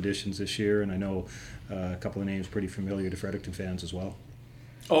couple of additions this year, and I know a couple of names pretty familiar to Fredericton fans as well.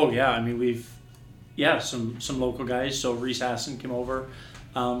 Oh yeah, we've some local guys. So Reese Hassan came over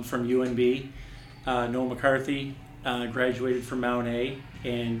from UNB. Noah McCarthy graduated from Mount A,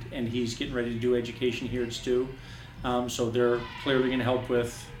 and he's getting ready to do education here at STU. So they're clearly going to help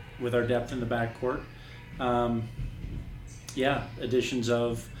with our depth in the backcourt. Additions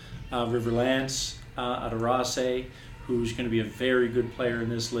of River Lance out of Rothsay, who's going to be a very good player in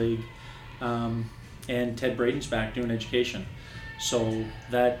this league, and Ted Braden's back doing education. So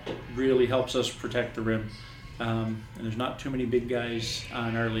that really helps us protect the rim. And there's not too many big guys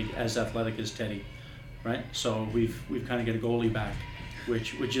in our league as athletic as Teddy, right? So we've kind of got a goalie back,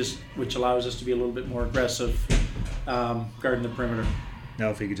 which allows us to be a little bit more aggressive guarding the perimeter. Now,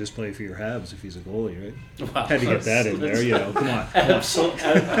 if he could just play for your Habs, if he's a goalie, right? Wow, had to get that in there, come on. Absolutely.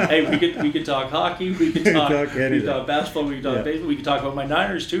 Hey, we could talk hockey, we could talk basketball, we could talk baseball, we could talk about my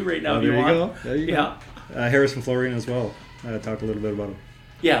Niners too right now if you want. There you go. Harrison Florian as well. Talk a little bit about him.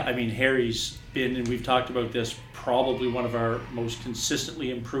 Yeah, I mean, Harry's been, and we've talked about this, probably one of our most consistently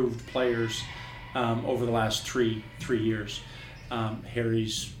improved players over the last three years.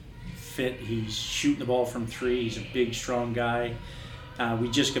 Harry's fit. He's shooting the ball from three. He's a big, strong guy. We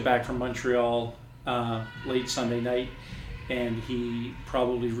just got back from Montreal late Sunday night, and he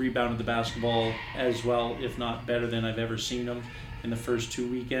probably rebounded the basketball as well, if not better than I've ever seen him in the first 2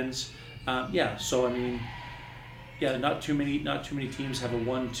 weekends. So I mean, not too many teams have a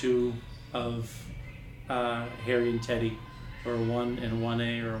 1-2 of Harry and Teddy, or a 1 and a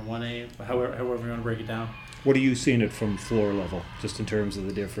 1A, or a 1A, however you want to break it down. What are you seeing it from floor level, just in terms of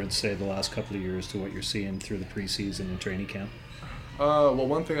the difference, say, the last couple of years to what you're seeing through the preseason and training camp? Well,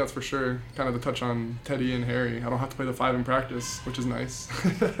 one thing that's for sure, kind of to touch on Teddy and Harry, I don't have to play the 5 in practice, which is nice.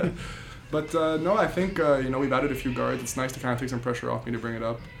 But no, I think we've added a few guards. It's nice to kind of take some pressure off me to bring it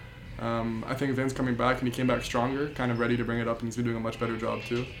up. I think Vin's coming back, and he came back stronger, kind of ready to bring it up, and he's been doing a much better job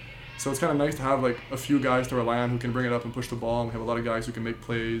too. So it's kind of nice to have like a few guys to rely on who can bring it up and push the ball, and we have a lot of guys who can make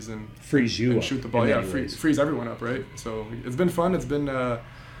plays and freeze you and up shoot the ball. Yeah, freeze everyone up, right? So it's been fun. It's been a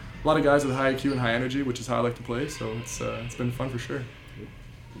lot of guys with high IQ and high energy, which is how I like to play. So it's been fun for sure.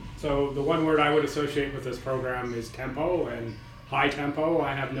 So the one word I would associate with this program is tempo, and high tempo.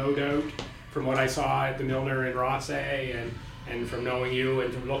 I have no doubt from what I saw at the Milner in Rossay, and from knowing you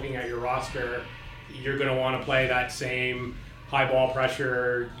and from looking at your roster, you're going to want to play that same high ball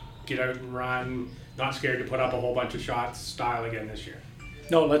pressure, get out and run, not scared to put up a whole bunch of shots style again this year.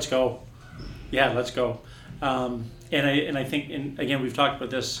 No, let's go. Yeah, let's go. And I think, and again, we've talked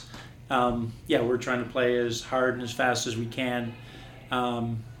about this. We're trying to play as hard and as fast as we can,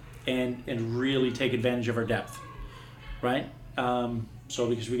 and really take advantage of our depth, right? So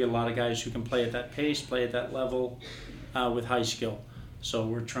because we get a lot of guys who can play at that pace, play at that level, with high skill. So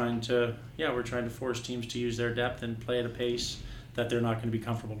we're trying to force teams to use their depth and play at a pace that they're not going to be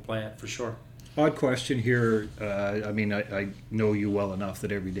comfortable to play at, for sure. Odd question here. I know you well enough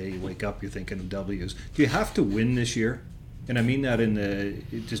that every day you wake up, you're thinking of W's. Do you have to win this year? And I mean that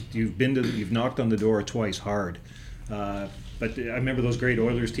you've knocked on the door twice hard. But I remember those great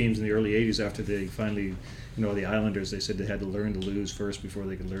Oilers teams in the early 80s after they finally, the Islanders, they said they had to learn to lose first before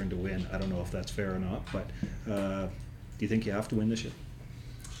they could learn to win. I don't know if that's fair or not, but do you think you have to win this year?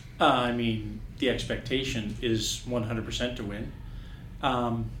 I mean, the expectation is 100% to win.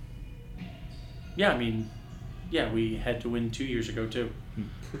 We had to win 2 years ago too,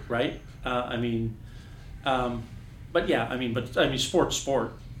 right?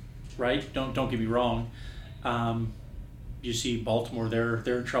 Sport, right? Don't get me wrong. You see Baltimore, they're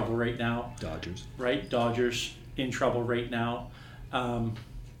in trouble right now. Dodgers. Right? Dodgers in trouble right now.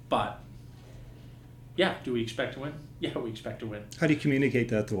 Do we expect to win? Yeah, we expect to win. How do you communicate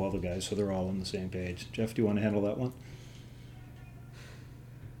that to all the guys so they're all on the same page? Jeff, do you want to handle that one?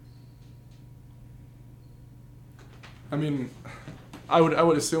 I mean, I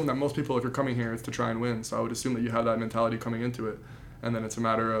would assume that most people, if you're coming here, it's to try and win. So I would assume that you have that mentality coming into it, and then it's a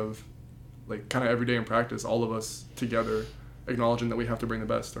matter of, like, kind of every day in practice, all of us together acknowledging that we have to bring the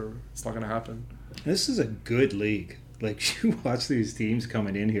best, or it's not going to happen. This is a good league. Like, you watch these teams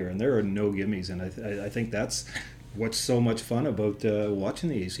coming in here, and there are no gimmies, and I think that's what's so much fun about watching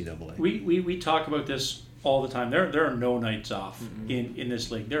the ACAA. We talk about this all the time. There are no nights off in this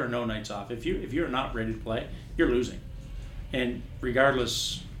league. There are no nights off. If you're not ready to play, you're losing. And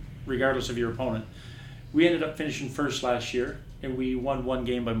regardless of your opponent, we ended up finishing first last year, and we won one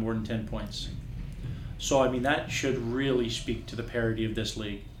game by more than 10 points. So, I mean, that should really speak to the parity of this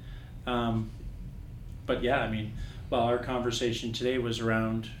league. Our conversation today was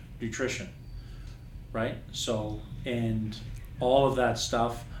around nutrition, right? So, and all of that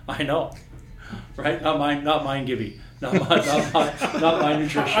stuff, I know, right? Not mine, Gibby. Not my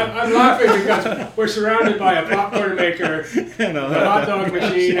nutrition. I'm laughing because we're surrounded by a popcorn maker, a hot dog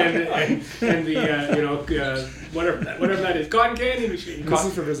machine, and the whatever that is, cotton candy machine. This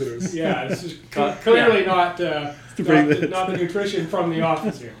is for visitors. Yeah, this is clearly not the nutrition from the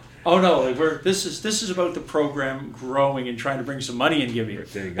office here. Oh no! This is about the program growing and trying to bring some money in, Gibby.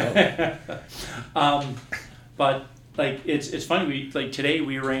 There you go. But like it's funny. Today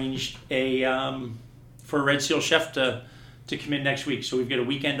we arranged for a Red Seal chef to come in next week. So we've got a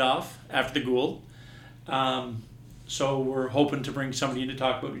weekend off after the Gould. So we're hoping to bring somebody in to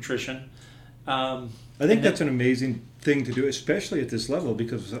talk about nutrition. I think that's an amazing thing to do, especially at this level,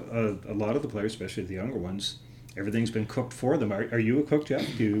 because a lot of the players, especially the younger ones, everything's been cooked for them. Are you a cook, Jeff?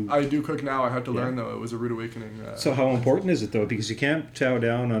 I do cook now. I had to learn, though. It was a rude awakening. So how important is it, though? Because you can't chow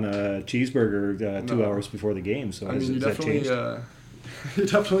down on a cheeseburger 2 hours before the game. So you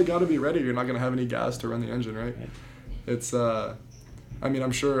definitely got to be ready. You're not going to have any gas to run the engine, right? It's I mean,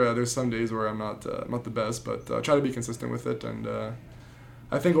 I'm sure there's some days where I'm not the best, but try to be consistent with it. And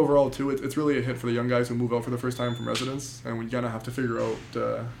I think overall, too, it's really a hit for the young guys who move out for the first time from residence, and we kind of have to figure out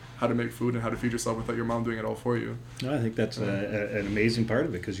how to make food and how to feed yourself without your mom doing it all for you. No, I think that's an amazing part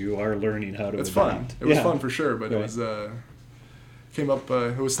of it, because you are learning how to It's adapt. fun. It was fun for sure, but Right. it was came up.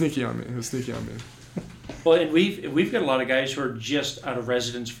 It was sneaky on me. Well, and we've got a lot of guys who are just out of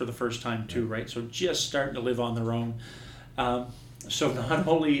residence for the first time too, right? So just starting to live on their own. So not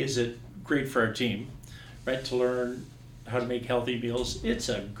only is it great for our team, right, to learn how to make healthy meals, it's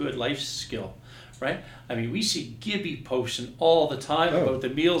a good life skill, right? I mean, we see Gibby posting all the time about the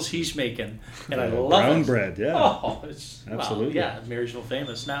meals he's making, and I love brown it. bread, yeah. Oh, it's Absolutely. well, yeah, Marysville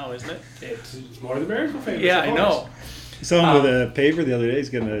famous now, isn't it? It's more than Marysville famous. Yeah, of I course. know. Someone with a paver the other day is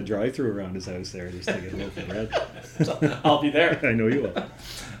getting a drive-through around his house there just to get a loaf of bread. So I'll be there. I know you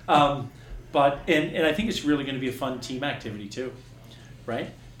will. But and I think it's really going to be a fun team activity too,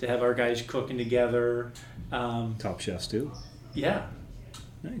 right? To have our guys cooking together. Top chefs too. Yeah.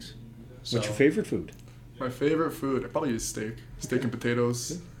 Nice. So, What's your favorite food? My favorite food, I probably use steak and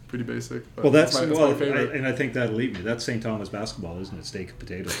potatoes. Pretty basic. But Well, that's my favorite. and I think that'll leave me. That's St. Thomas basketball, isn't it? Steak and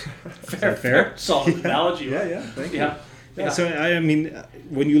potatoes. fair? Solid analogy. Yeah, right? yeah. Thank you. Yeah. Yeah, so I mean,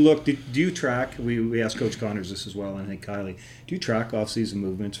 when you look, do you track? We asked Coach Connors this as well, and I think Kylee. Do you track off-season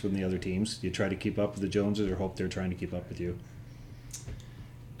movements from the other teams? Do you try to keep up with the Joneses, or hope they're trying to keep up with you?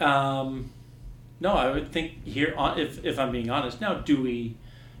 No, I would think here, if I'm being honest, now do we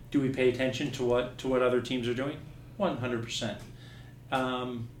pay attention to what other teams are doing? 100%.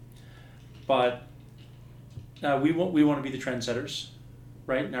 But we want to be the trendsetters,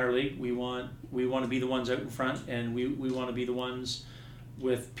 right? In our league, we want to be the ones out in front, and we want to be the ones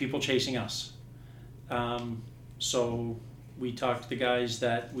with people chasing us. So we talk to the guys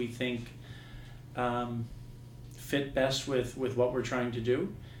that we think fit best with what we're trying to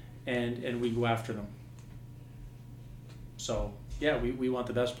do, and we go after them. So yeah, we want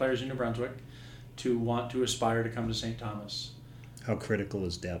the best players in New Brunswick to want to aspire to come to St. Thomas. How critical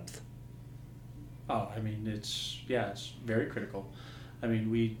is depth? Oh, I mean, it's very critical. I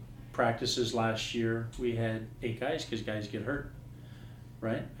mean, practices last year, we had 8 guys because guys get hurt,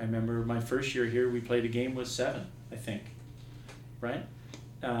 right? I remember my first year here, we played a game with 7, I think, right?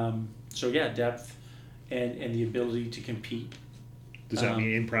 So yeah, depth and the ability to compete. Does that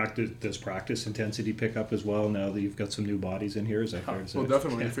mean in practice, does practice intensity pick up as well now that you've got some new bodies in here? Is that fair to say? Well,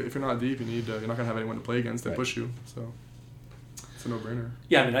 definitely. Yeah. If you're not deep, you're not going to have anyone to play against and Right. push you. So it's a no-brainer.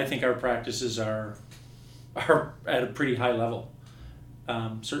 Yeah, I mean, I think our practices are at a pretty high level.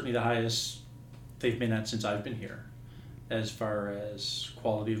 Certainly the highest they've been at since I've been here, as far as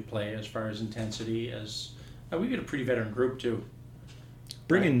quality of play, as far as intensity, we get a pretty veteran group too.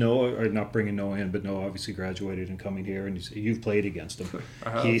 Bringing Noah, or not bringing Noah in, but Noah obviously graduated and coming here, and you've played against him. I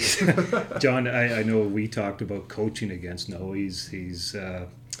have. He's John. I know we talked about coaching against Noah. He's a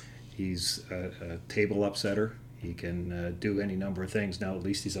table upsetter. He can do any number of things. Now at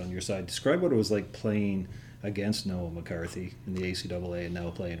least he's on your side. Describe what it was like playing against Noah McCarthy in the ACAA and now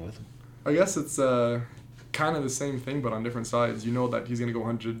playing with him. I guess it's kind of the same thing, but on different sides. You know that he's going to go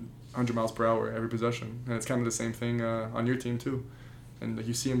 100 miles per hour every possession, and it's kind of the same thing on your team too. And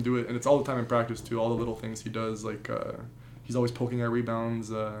you see him do it, and it's all the time in practice too. All the little things he does, like he's always poking at rebounds,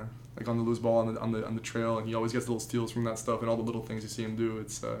 like on the loose ball on the trail, and he always gets little steals from that stuff. And all the little things you see him do,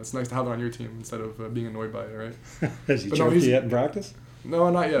 it's nice to have it on your team instead of being annoyed by it, right? Has he But choked you yet in practice? No,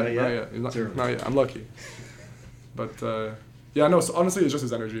 not yet. Not yet? Not Zero. yet. I'm lucky. But yeah, no. So honestly, it's just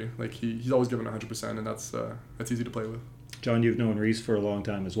his energy. Like he's always given 100%, and that's easy to play with. John, you've known Reese for a long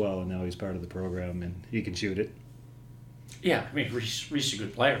time as well, and now he's part of the program, and he can shoot it. Yeah, I mean, Reese is a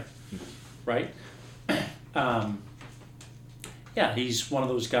good player, right? Yeah, he's one of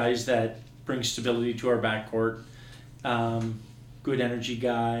those guys that brings stability to our backcourt. Good energy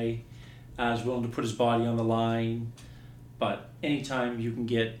guy, is willing to put his body on the line. But anytime you can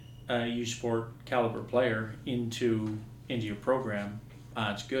get a U-Sport caliber player into your program,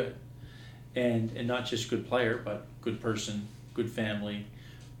 it's good. And not just good player, but good person, good family,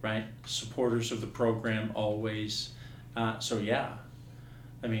 right? Supporters of the program always. So yeah,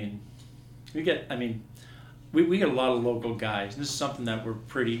 I mean, we get a lot of local guys. And this is something that we're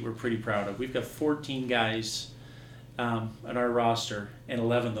pretty proud of. We've got 14 guys on our roster, and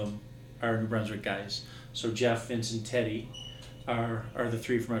 11 of them are New Brunswick guys. So Jeff, Vince, and Teddy are the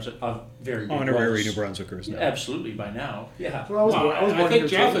 3 from our very big Honorary roles. New Brunswickers now. Absolutely, by now. Yeah. Well, I was I born think here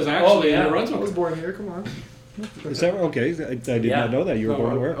Jeff too. is actually yeah. in New I Brunswick. was born here. Come on. Is that okay? I did Yeah. not know that. You were No,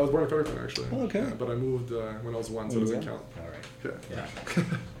 born I where? was born in Fredericton actually. Oh, okay. Yeah, but I moved when I was 1, so it doesn't count. All right. Yeah.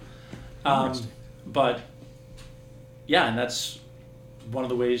 Yeah. But yeah, and that's one of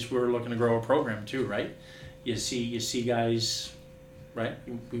the ways we're looking to grow a program too, right? You see guys, right?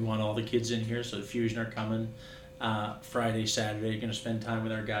 We want all the kids in here, so the Fusion are coming Friday, Saturday. You're going to spend time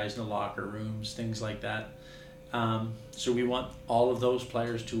with our guys in the locker rooms, things like that. So we want all of those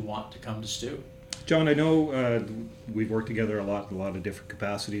players to want to come to STU. John, I know we've worked together a lot in a lot of different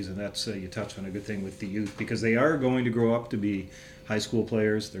capacities, and that's you touched on a good thing with the youth, because they are going to grow up to be high school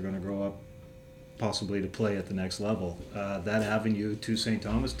players. They're going to grow up possibly to play at the next level. That avenue to St.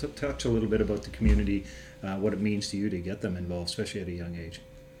 Thomas, touch a little bit about the community, what it means to you to get them involved, especially at a young age.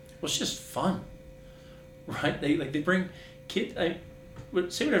 Well, it's just fun, right? They bring kids.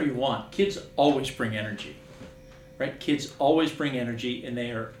 Say whatever you want. Kids always bring energy, right? Kids always bring energy, and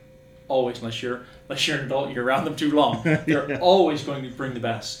they are always, unless you're an adult, you're around them too long. They're always going to bring the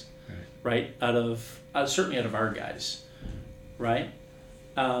best, right? Out of certainly out of our guys, right?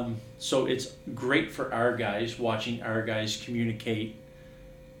 So it's great for our guys, watching our guys communicate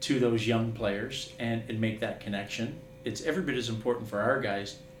to those young players and make that connection. It's every bit as important for our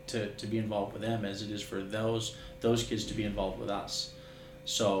guys to be involved with them as it is for those kids to be involved with us.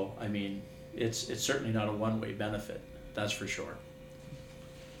 So I mean, it's certainly not a one-way benefit, that's for sure.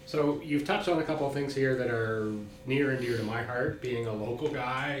 So you've touched on a couple of things here that are near and dear to my heart, being a local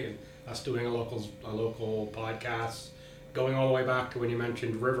guy and us doing a local podcast, going all the way back to when you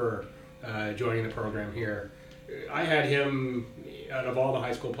mentioned River joining the program here. I had him, out of all the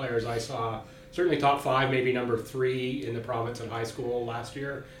high school players I saw, certainly top 5, maybe number 3 in the province at high school last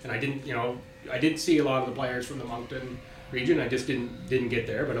year. And I didn't see a lot of the players from the Moncton region. I just didn't get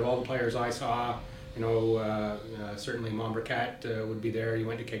there. But of all the players I saw, certainly Mombriquette would be there. He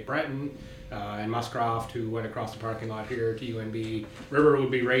went to Cape Breton, and Muscroft, who went across the parking lot here to UNB. River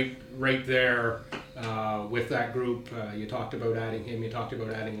would be right there with that group. You talked about adding him. You talked about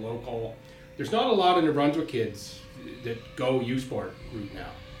adding local. There's not a lot of New Brunswick kids that go U-Sport route now.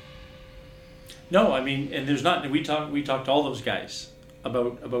 No, I mean, and there's not. We talked to all those guys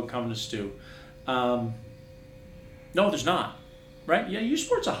about coming to STU. No, there's not. Right? Yeah,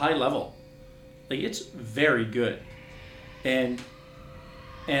 U-Sport's a high level. Like, it's very good, and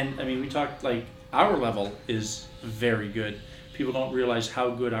I mean, we talked, like, our level is very good. People don't realize how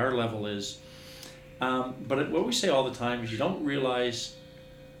good our level is. But what we say all the time is you don't realize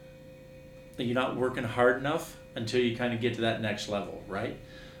that you're not working hard enough until you kind of get to that next level, right?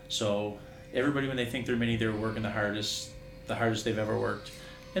 So everybody, when they think they're mini, they're working the hardest they've ever worked,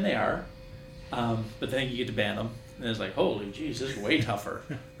 and they are. But then you get to Bantam, and it's like, holy geez, this is way tougher,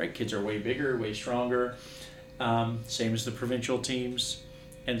 right? Kids are way bigger, way stronger. Same as the provincial teams,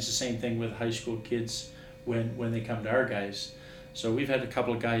 and it's the same thing with high school kids when they come to our guys. So we've had a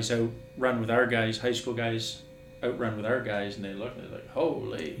couple of guys outrun with our guys, high school guys outrun with our guys, and they look and they're like,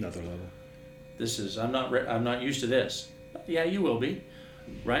 holy, Another level. This is, I'm not used to this. Yeah, you will be,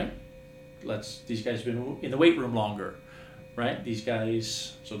 right? These guys have been in the weight room longer, right? These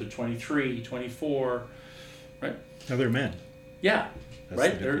guys, so they're 23, 24, right? Now they're men. Yeah, That's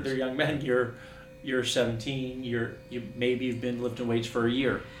right. the They're young men. You're 17. You've been lifting weights for a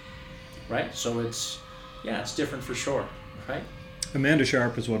year, right? So it's different for sure, right? Amanda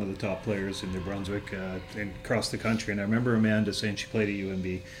Sharp is one of the top players in New Brunswick and across the country. And I remember Amanda saying she played at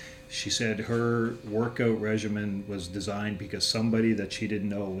UNB. She said her workout regimen was designed because somebody that she didn't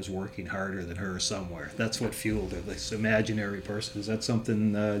know was working harder than her somewhere. That's what fueled her, this imaginary person. Is that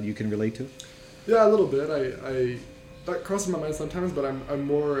something you can relate to? Yeah, a little bit. I that crosses my mind sometimes, but I'm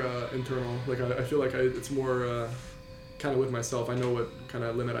more internal. Like I feel like it's more kind of with myself. I know what kind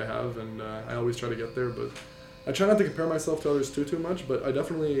of limit I have, and I always try to get there. But I try not to compare myself to others too much. But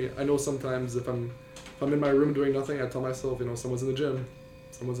I know sometimes if I'm in my room doing nothing, I tell myself, someone's in the gym.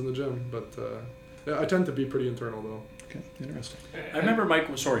 Someone's in the gym. But I tend to be pretty internal though. Okay, interesting. I remember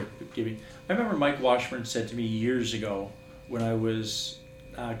Gibby. I remember Mike Washburn said to me years ago when I was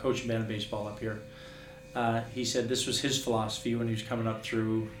coaching band baseball up here. He said this was his philosophy when he was coming up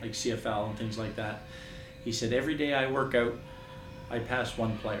through like CFL and things like that. He said, every day I work out, I pass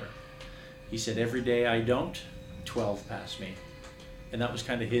one player. He said, every day I don't, 12 pass me. And that was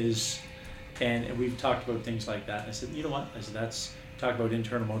kind of his, and we've talked about things like that. And I said, you know what? I said, that's, talk about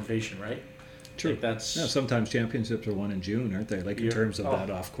internal motivation, right? True. Like that's, yeah, sometimes championships are won in June, aren't they? Like in terms of that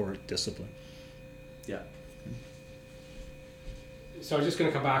off-court discipline. Yeah. So I was just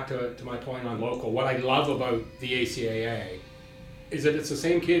going to come back to my point on local. What I love about the ACAA is that it's the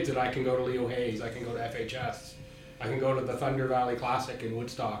same kids that I can go to Leo Hayes, I can go to FHS, I can go to the Thunder Valley Classic in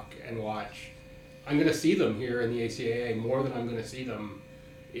Woodstock and watch. I'm going to see them here in the ACAA more than I'm going to see them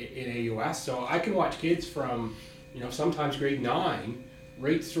in AUS. So I can watch kids from, sometimes grade 9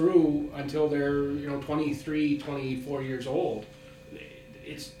 right through until they're, 23, 24 years old.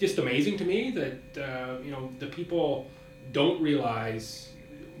 it's just amazing to me that the people don't realize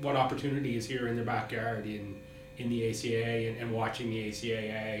what opportunity is here in their backyard in the ACAA and watching the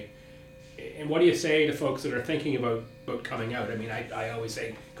ACAA. And what do you say to folks that are thinking about coming out? I mean, I always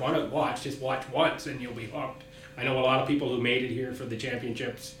say, go on and watch, just watch once and you'll be hooked. I know a lot of people who made it here for the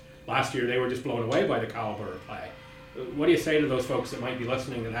championships last year, they were just blown away by the caliber of play. What do you say to those folks that might be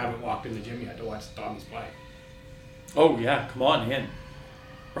listening that haven't walked in the gym yet to watch the Tommies play? Oh yeah, come on in.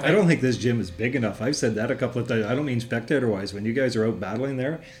 Right. I don't think this gym is big enough. I've said that a couple of times. I don't mean spectator-wise. When you guys are out battling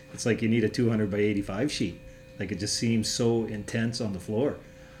there, it's like you need a 200 by 85 sheet. Like, it just seems so intense on the floor.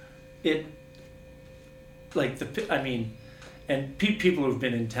 And people who've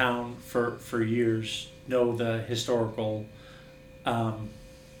been in town for years know the historical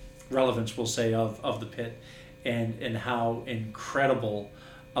relevance, we'll say, of the pit, and how incredible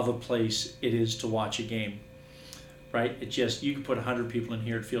of a place it is to watch a game. Right? It just, you can put 100 people in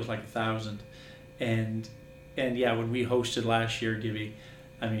here, it feels like 1,000. And yeah, when we hosted last year, Gibby,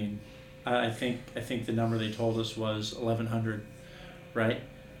 I mean, I think the number they told us was 1,100, right?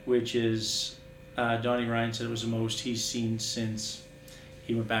 Which is, Donnie Ryan said it was the most he's seen since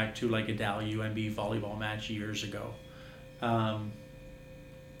he went back to like a Dow UMB volleyball match years ago. But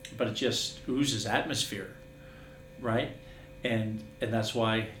it just oozes atmosphere, right? And that's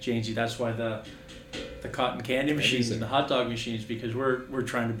why, Janesy, that's why the cotton candy machines and the hot dog machines, because we're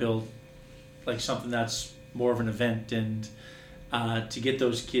trying to build like something that's more of an event, and to get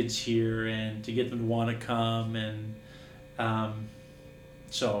those kids here and to get them to want to come, and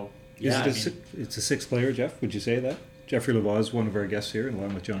so yeah. It's a sixth player, Jeff, would you say that? Jeffrey Lavoie is one of our guests here,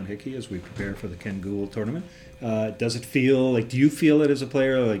 along with John Hickey, as we prepare for the Ken Gould Tournament. Does it feel like, do you feel it as a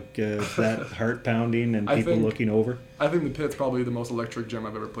player, like that heart pounding and people looking over? I think the pit's probably the most electric gym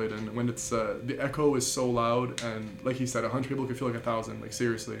I've ever played in. When it's the echo is so loud, and like he said, 100 people could feel like 1,000, like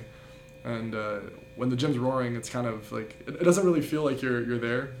seriously. And when the gym's roaring, it's kind of like, it doesn't really feel like you're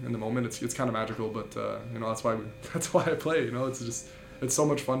there in the moment. It's kind of magical, but that's why I play. It's so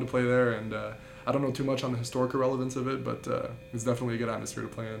much fun to play there, and I don't know too much on the historical relevance of it, but it's definitely a good atmosphere to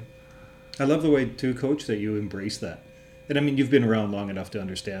play in. I love the way, too, Coach, that you embrace that. And I mean, you've been around long enough to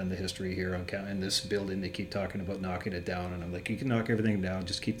understand the history here in this building. They keep talking about knocking it down, and I'm like, you can knock everything down,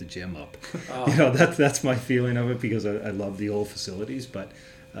 just keep the gym up. Oh. That's my feeling of it, because I love the old facilities, but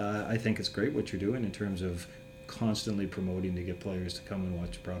I think it's great what you're doing in terms of constantly promoting to get players to come and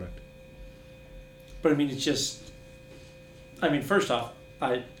watch the product. But I mean, it's just, first off,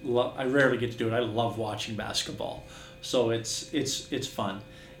 I rarely get to do it. I love watching basketball, so it's fun,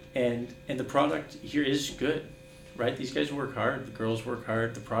 and the product here is good, right? These guys work hard. The girls work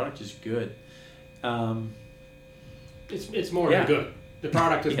hard. The product is good. It's more than good. The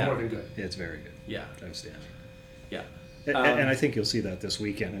product is more than good. Yeah, it's very good. Yeah, outstanding. Yeah, and I think you'll see that this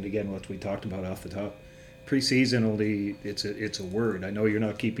weekend. And again, what we talked about off the top, preseason only. It's a word. I know you're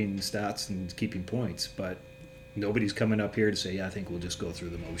not keeping stats and keeping points, but nobody's coming up here to say, yeah, I think we'll just go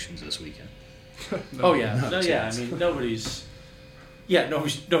through the motions this weekend. Nobody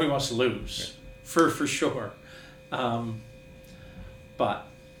wants to lose, for sure. But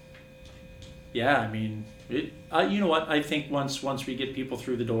yeah, you know what? I think once we get people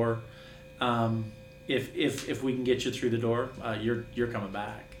through the door, if we can get you through the door, you're coming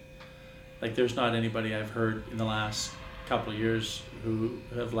back. Like, there's not anybody I've heard in the last couple of years who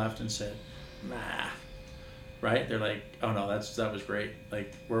have left and said, nah. Right? They're like, oh no, that was great.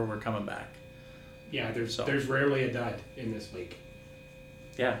 Like, we're coming back. Yeah, there's rarely a dud in this league.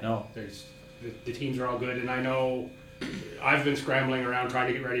 Yeah, no. There's the teams are all good, and I know I've been scrambling around trying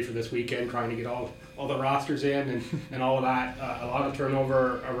to get ready for this weekend, trying to get all the rosters in and all of that. A lot of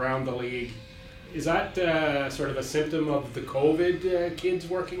turnover around the league. Is that sort of a symptom of the COVID kids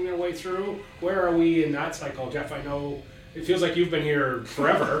working their way through? Where are we in that cycle, Jeff? I know it feels like you've been here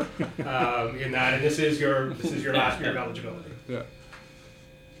forever in that, and this is your last year of eligibility. Yeah.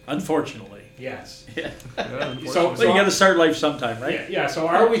 Unfortunately. Yes. Yeah. So you got to start life sometime, right? Yeah. So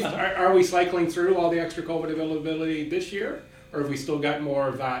are we cycling through all the extra COVID availability this year, or have we still got more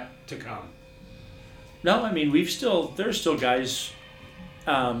of that to come? No, there's still guys,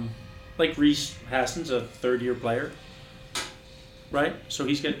 like Reese Hassan's a third-year player, right? So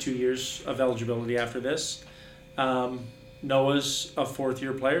he's got 2 years of eligibility after this. Noah's a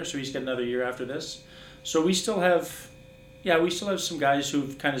fourth-year player, so he's got another year after this. So we still have some guys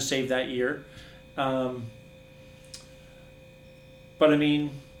who've kind of saved that year. But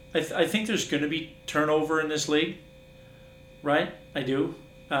I think there's going to be turnover in this league, right? I do.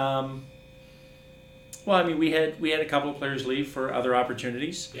 We had a couple of players leave for other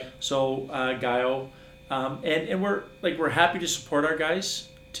opportunities. Yeah. So Gaio And we're happy to support our guys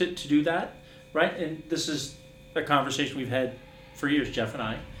to do that, right? And this is a conversation we've had for years, Jeff and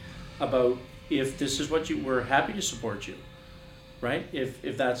I, about if this is what we're happy to support you, right?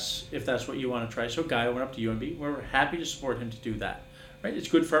 If that's what you want to try. So Guy went up to UNB. We're happy to support him to do that, right? It's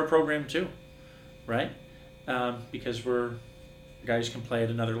good for our program too, right? Because guys can play at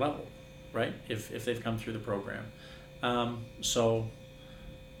another level, right? If they've come through the program. So,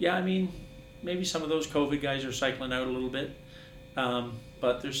 yeah, I mean, maybe some of those COVID guys are cycling out a little bit,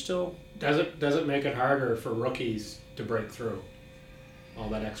 but there's still. Does it make it harder for rookies to break through all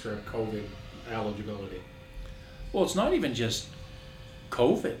that extra COVID eligibility? Well, it's not even just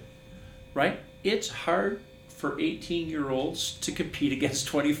COVID, right? It's hard for 18-year-olds to compete against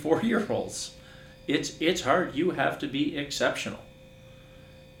 24-year-olds. It's hard. You have to be exceptional.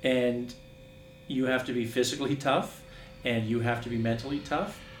 And you have to be physically tough, and you have to be mentally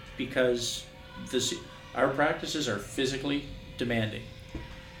tough, because our practices are physically demanding,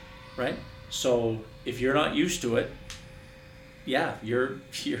 right? So if you're not used to it, yeah, you're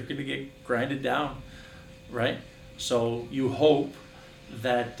going to get grinded down, right? So you hope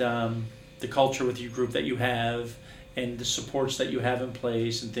that the culture with your group that you have and the supports that you have in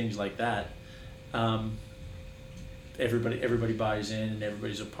place and things like that, everybody buys in and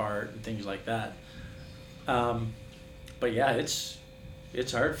everybody's a part and things like that. But yeah, it's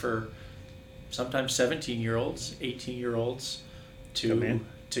hard for sometimes 17-year-olds, 18-year-olds to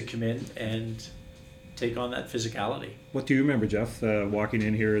come in and take on that physicality. What do you remember, Jeff, walking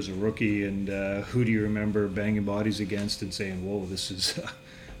in here as a rookie, and who do you remember banging bodies against and saying, "Whoa, this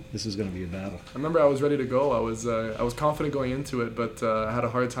is going to be a battle"? I remember I was ready to go. I was confident going into it, but I had a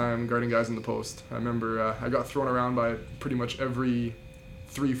hard time guarding guys in the post. I remember I got thrown around by pretty much every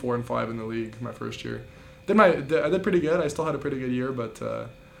 3, 4, and 5 in the league my first year. I did pretty good. I still had a pretty good year, but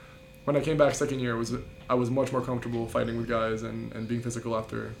when I came back second year, I was much more comfortable fighting with guys and being physical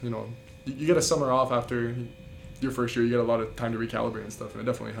after, you get a summer off after your first year. You get a lot of time to recalibrate and stuff, and it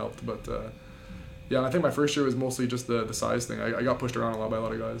definitely helped. But yeah, I think my first year was mostly just the size thing. I got pushed around a lot by a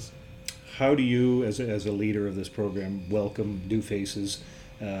lot of guys. How do you, as a leader of this program, welcome new faces,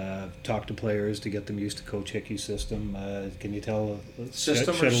 talk to players to get them used to Coach Hickey's system? Can you tell?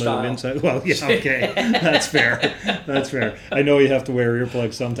 System shed or a little style? Insight? Well, yeah, okay, that's fair. That's fair. I know you have to wear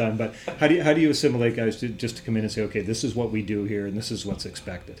earplugs sometime, but how do you assimilate guys just to come in and say, okay, this is what we do here, and this is what's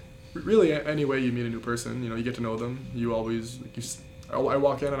expected? Really, any way you meet a new person, you get to know them. You always, I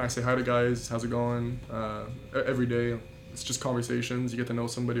walk in and I say hi to guys, how's it going? Every day, it's just conversations. You get to know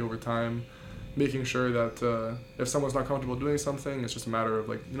somebody over time, making sure that if someone's not comfortable doing something, it's just a matter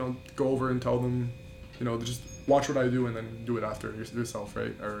of go over and tell them, just watch what I do and then do it after yourself,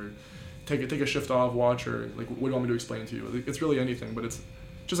 right? Or take a shift off, watch, or what do you want me to explain to you? It's really anything, but it's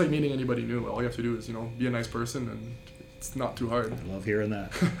just like meeting anybody new. All you have to do is be a nice person, and it's not too hard. I love hearing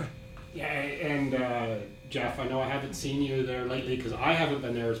that. Yeah, and Jeff, I know I haven't seen you there lately because I haven't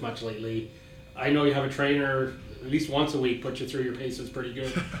been there as much lately. I know you have a trainer at least once a week, put you through your paces pretty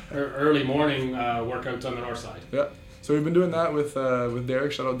good. Early morning workouts on the north side. Yeah, so we've been doing that with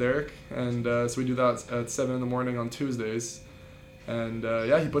Derek. Shout out Derek, and so we do that at 7 in the morning on Tuesdays. And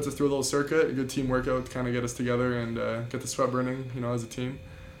yeah, he puts us through a little circuit, a good team workout to kind of get us together and get the sweat burning, as a team.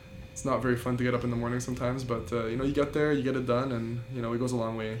 It's not very fun to get up in the morning sometimes, but you get there, you get it done, and it goes a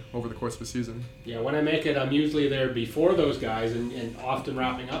long way over the course of a season. Yeah, when I make it, I'm usually there before those guys and often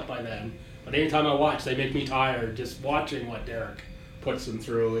wrapping up by then. But anytime I watch, they make me tired just watching what Derek puts them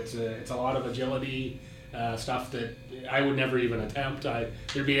through. It's a lot of agility stuff that I would never even attempt.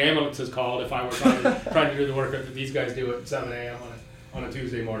 There'd be ambulances called if I were trying to do the workout that these guys do at 7 a.m. on a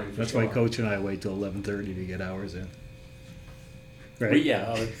Tuesday morning. That's why Coach and I wait till 11:30 to get hours in. Right? Well,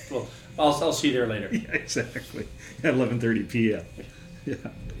 yeah, well, I'll see you there later. Yeah, exactly. At 11:30 p.m. Yeah.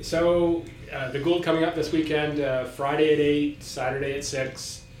 So the Gould coming up this weekend, Friday at 8, Saturday at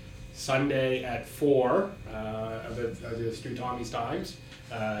 6, Sunday at 4 of the STU Tommies times.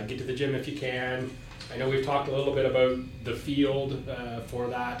 Get to the gym if you can. I know we've talked a little bit about the field for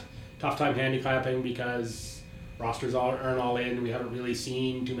that. Tough time handicapping because rosters aren't all in. We haven't really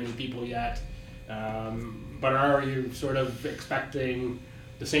seen too many people yet. But are you sort of expecting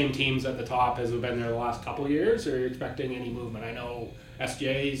the same teams at the top as have been there the last couple of years, or are you expecting any movement? I know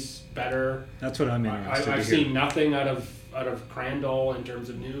SJ's better. That's what I'm interested I've to hear. seen nothing out of Crandall in terms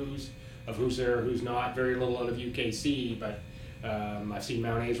of news of who's there, who's not. Very little out of UKC, but I've seen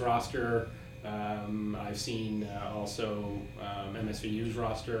Mount A's roster. I've seen also MSVU's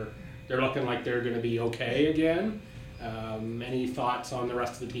roster. They're looking like they're going to be okay again. Any thoughts on the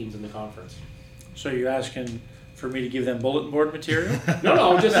rest of the teams in the conference? So you're asking for me to give them bulletin board material?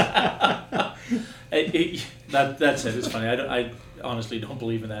 No, just That's it. It's funny. I honestly don't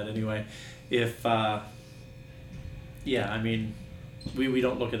believe in that anyway. If I mean, we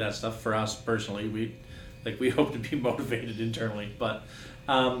don't look at that stuff. For us personally, we hope to be motivated internally. But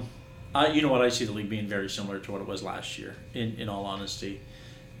you know what? I see the league being very similar to what it was last year. In all honesty,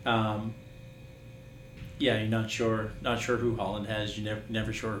 you're not sure who Holland has. You're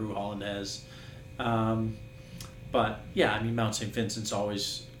never sure who Holland has. But yeah, I mean, Mount St. Vincent's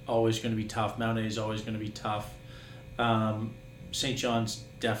always going to be tough. Mount A is always going to be tough. St. John's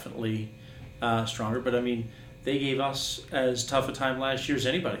definitely stronger, but I mean, they gave us as tough a time last year as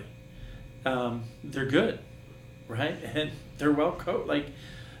anybody. They're good, right? And they're well coached. Like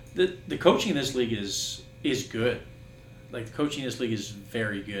the coaching in this league is good. Like the coaching in this league is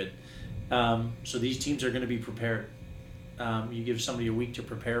very good. So these teams are going to be prepared. You give somebody a week to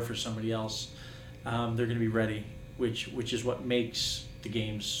prepare for somebody else, they're going to be ready, which is what makes the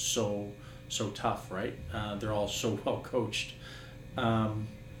games so tough, right? They're all so well coached.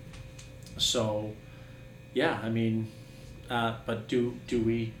 So, yeah, I mean, but do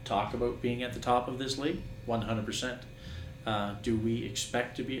we talk about being at the top of this league? 100%. Do we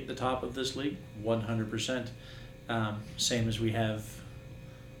expect to be at the top of this league? 100%. Same as we have,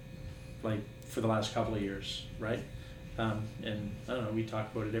 like, for the last couple of years, right? And I don't know, we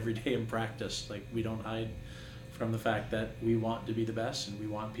talk about it every day in practice. Like, we don't hide from the fact that we want to be the best and we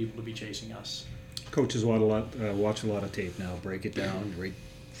want people to be chasing us. Coaches watch a lot of tape now, break it down right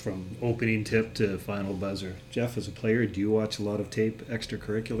from opening tip to final buzzer. Jeff, as a player, do you watch a lot of tape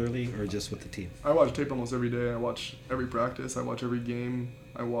extracurricularly or just with the team? I watch tape almost every day. I watch every practice. I watch every game.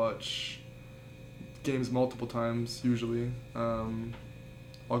 I watch games multiple times usually.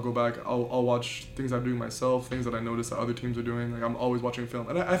 I'll go back. I'll watch things I'm doing myself, things that I notice that other teams are doing. Like, I'm always watching film,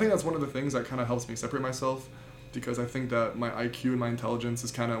 and I think that's one of the things that kind of helps me separate myself, because I think that my IQ and my intelligence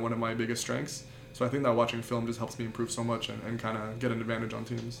is kind of one of my biggest strengths. So I think that watching film just helps me improve so much and kind of get an advantage on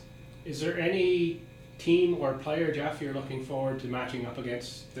teams. Is there any team or player, Jeff, you're looking forward to matching up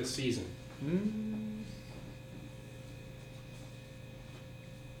against this season?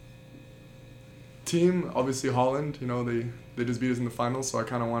 Team, obviously Holland. You know, they just beat us in the finals, so I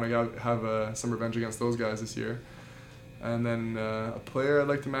kind of want to have some revenge against those guys this year. And then a player I'd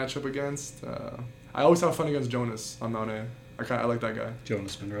like to match up against, I always have fun against Jonas on Mount A. I like that guy.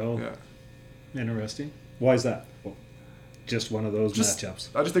 Jonas Monroe. Yeah. Interesting. Why is that? Well, just one of those matchups.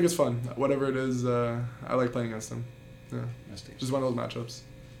 I just think it's fun. Whatever it is, I like playing against him. Yeah. Just one of those matchups.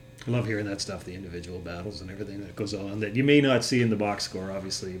 I love hearing that stuff, the individual battles and everything that goes on that you may not see in the box score,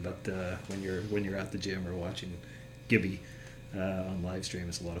 obviously, but when you're at the gym or watching Gibby on live stream,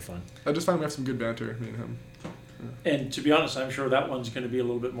 it's a lot of fun. I just find we have some good banter, me and him. Yeah. And to be honest, I'm sure that one's going to be a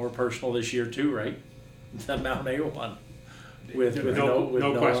little bit more personal this year too, right? The Mount A one. With no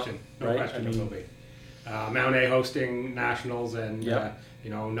Noah, question. No right? question I mean, it will be. Mount A hosting nationals and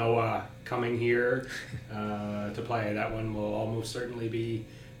Noah coming here to play. That one will almost certainly be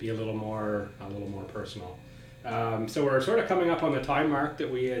a little more personal. So we're sort of coming up on the time mark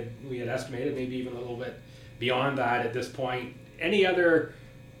that we had estimated, maybe even a little bit beyond that at this point. Any other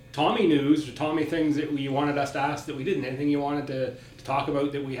Tommy news or Tommy things that you wanted us to ask that we didn't? Anything you wanted to talk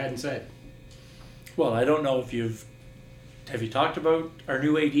about that we hadn't said? Well, I don't know if have you talked about our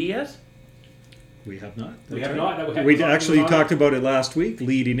new AD yet? We have not. We have not. We actually talked about it last week.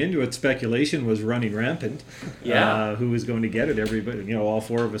 Leading into it, speculation was running rampant. Yeah. Who was going to get it? Everybody, all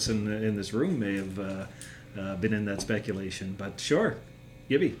four of us in this room may have been in that speculation. But sure,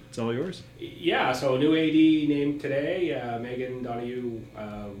 Gibby, it's all yours. Yeah. So new AD named today, Megan Donahue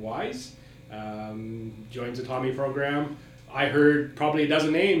Wise, joins the Tommy program. I heard probably a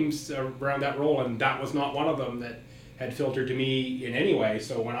dozen names around that role, and that was not one of them that had filtered to me in any way.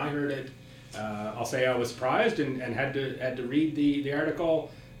 So when I heard it, I'll say I was surprised and had to read the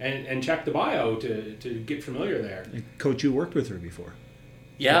article and check the bio to get familiar there. Coach, you worked with her before.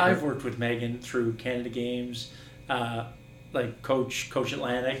 Yeah, I've worked with Megan through Canada Games, like Coach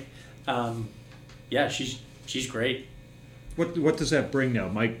Atlantic. Yeah, she's great. What does that bring now?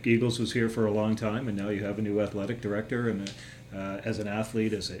 Mike Eagles was here for a long time, and now you have a new athletic director and as an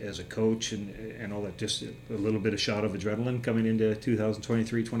athlete, as a coach, and all that. Just a little bit of shot of adrenaline coming into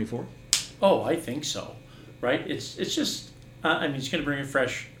 2023-24. Oh, I think so. Right? It's just it's going to bring a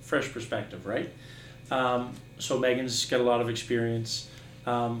fresh perspective, right? So Megan's got a lot of experience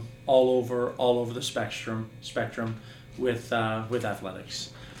all over the spectrum with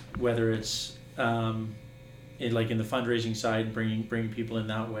athletics, whether it's in the fundraising side, bringing people in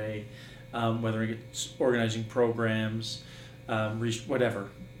that way, whether it's organizing programs, whatever,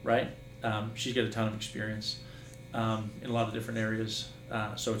 right? She's got a ton of experience in a lot of different areas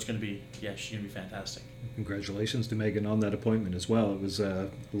So it's going to be, she's going to be fantastic. Congratulations to Megan on that appointment as well. It was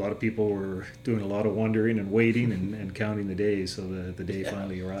a lot of people were doing a lot of wondering and waiting and counting the days, so the day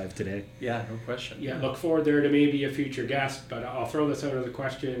finally arrived today. Yeah, no question. Yeah, look forward there to maybe a future guest, but I'll throw this out as a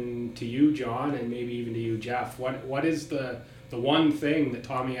question to you, John, and maybe even to you, Jeff. What is the one thing that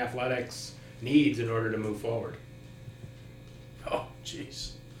Tommy Athletics needs in order to move forward? Oh,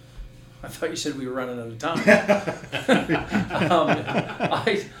 jeez. I thought you said we were running out of time.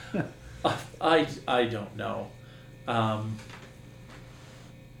 I don't know. I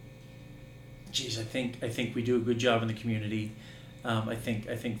think we do a good job in the community. I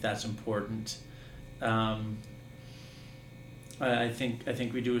think that's important. I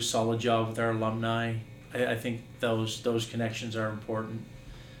think we do a solid job with our alumni. I think those connections are important.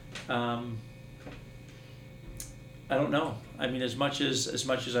 I don't know. I mean, as much as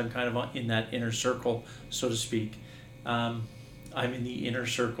I'm kind of in that inner circle, so to speak, I'm in the inner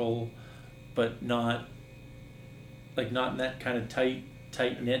circle, but not in that kind of tight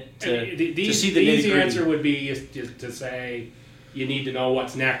knit. To see the easy answer would be just to say you need to know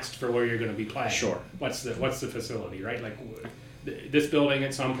what's next for where you're going to be playing. Sure. What's the facility, right? Like this building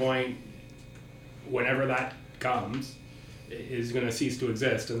at some point, whenever that comes, is going to cease to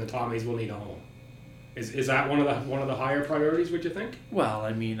exist, and the Tommies will need a home. Is that one of the higher priorities, would you think? Well,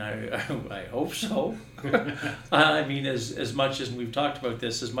 I mean, I hope so. I mean, as much as we've talked about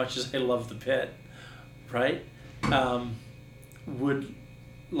this, as much as I love the pit, right? Would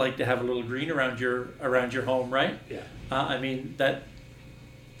like to have a little green around your home, right? Yeah. I mean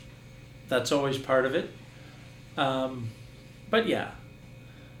that's always part of it. But yeah,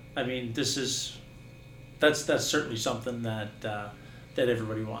 I mean, that's certainly something that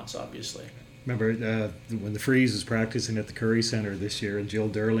everybody wants, obviously. Remember when the Freeze was practicing at the Curry Center this year, and Jill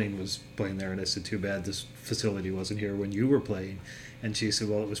Durling was playing there, and I said, too bad this facility wasn't here when you were playing. And she said,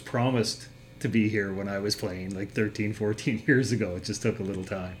 well, it was promised to be here when I was playing like 13, 14 years ago. It just took a little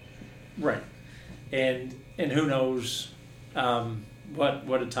time. Right. And who knows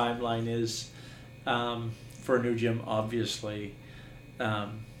what a timeline is for a new gym, obviously.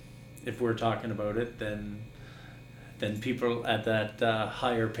 If we're talking about it, then people at that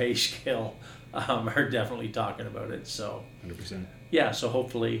higher pay scale are definitely talking about it. So 100%. Yeah, so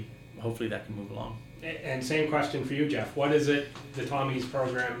hopefully that can move along. And same question for you, Jeff. What is it the Tommies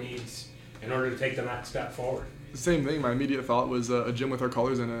program needs in order to take the next step forward? Same thing. My immediate thought was a gym with our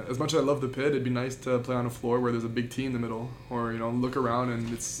colors in it. As much as I love the pit, it'd be nice to play on a floor where there's a big tee in the middle, or look around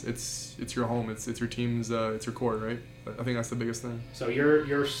and it's your home. It's your team's it's your court, right? I think that's the biggest thing. So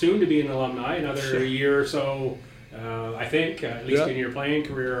you're soon to be an alumni. Another year or so. I think, at least in your playing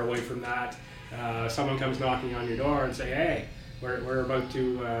career, away from that, someone comes knocking on your door and say, hey, we're about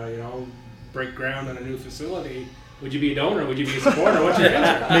to, break ground on a new facility. Would you be a donor? Would you be a supporter? What's your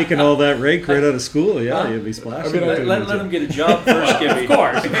answer? Making all that rake right out of school, you'd be splashing. I mean, let them get a job first, Gibby. Of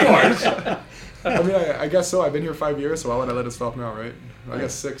course. I mean, I guess so. I've been here 5 years, so why would I let it stop now, right? I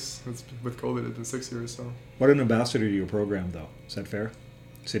guess 6. With COVID, it's been 6 years, so. What an ambassador to your program, though. Is that fair?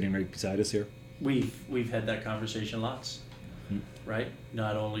 Sitting right beside us here. We've had that conversation lots, right?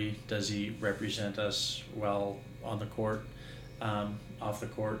 Not only does he represent us well on the court, off the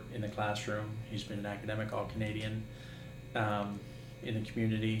court, in the classroom, he's been an academic All-Canadian, in the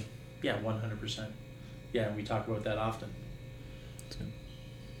community. Yeah, 100%. Yeah, we talk about that often.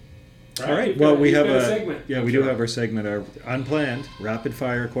 All right. Well, we have a segment. Yeah, we do have our segment, our unplanned rapid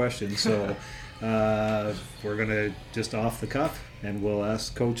fire questions. So we're gonna just off the cuff, and we'll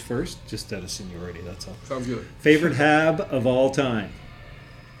ask Coach first, just out of seniority. That's all. Sounds good. Favorite Hab of all time.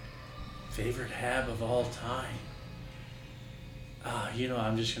 Favorite Hab of all time.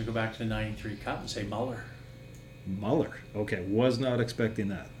 I'm just gonna go back to the '93 Cup and say Muller. Muller. Okay, was not expecting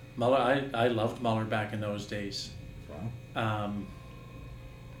that. Muller. I loved Muller back in those days. Wow.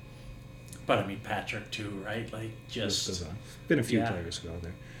 But I mean Patrick too, right? Like just been a few players go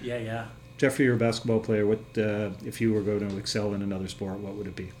there. Yeah. Jeffrey, you're a basketball player. What if you were going to excel in another sport? What would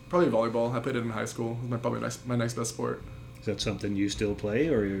it be? Probably volleyball. I played it in high school. It was probably my next best sport. Is that something you still play,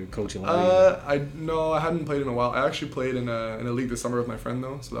 or your coach allowed you? I hadn't played in a while. I actually played in a league this summer with my friend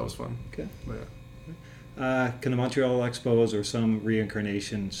though, so that was fun. Okay. But yeah. Can the Montreal Expos or some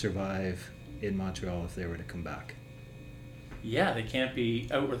reincarnation survive in Montreal if they were to come back? Yeah, they can't be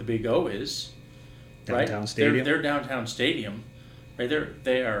out where the Big O is. Downtown right? stadium? They're downtown stadium. Right?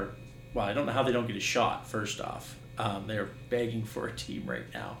 They are. Well, I don't know how they don't get a shot. First off, they're begging for a team right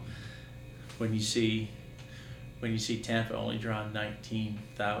now. When you see Tampa only drawing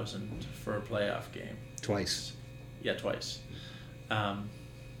 19,000 for a playoff game. Twice. Yeah, twice.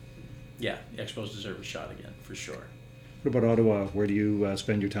 The Expos deserve a shot again for sure. What about Ottawa? Where do you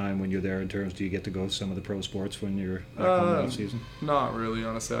spend your time when you're there? In terms, do you get to go to some of the pro sports when you're back home off season? Not really,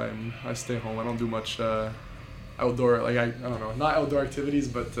 honestly. I stay home. I don't do much outdoor. Like I don't know, not outdoor activities,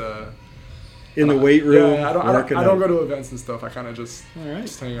 but in the weight room. Yeah, I don't go to events and stuff. I kind of just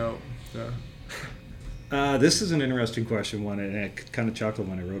hang out. Yeah. This is an interesting question, and I kind of chuckled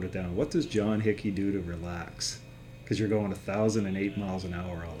when I wrote it down. What does John Hickey do to relax? Because you're going 1,008 miles an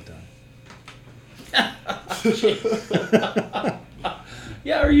hour all the time.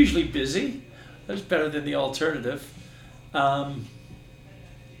 Yeah, we're usually busy. That's better than the alternative. I'm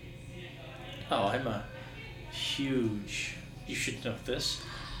a huge, you should know this.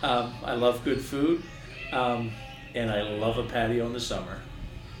 I love good food, and I love a patio in the summer.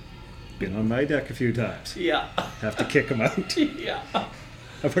 Been on my deck a few times. Yeah. Have to kick them out. Yeah. How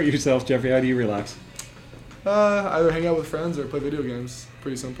about yourself, Jeffrey? How do you relax? Either hang out with friends or play video games.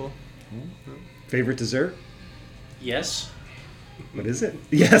 Pretty simple. Yeah. Favorite dessert? Yes. What is it?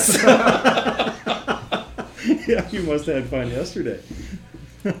 Yes. Yeah, you must have had fun yesterday.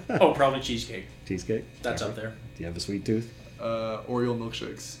 Oh, probably cheesecake. Cheesecake? That's up there. Do you have a sweet tooth? Oreo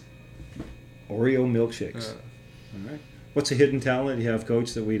milkshakes. Oreo milkshakes. Yeah. All right. What's a hidden talent you have,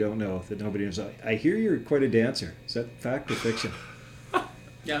 Coach, that we don't know, that nobody knows? I hear you're quite a dancer. Is that fact or fiction?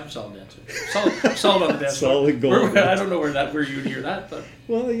 Yeah, I'm a solid dancer. Solid on the dance floor. Solid gold. I don't know where you would hear that, but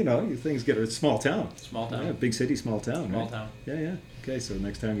well, you know, things get a small town. Small town. Yeah, big city, small town. Small right? town. Yeah. Okay, so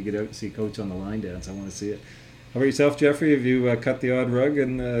next time you get out and see Coach on the line dance, I want to see it. How about yourself, Jeffrey? Have you cut the odd rug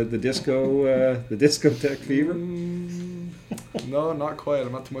in the discotheque fever? No, not quite.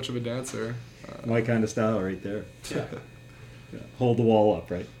 I'm not too much of a dancer. My kind of style, right there. Yeah. Yeah. Hold the wall up,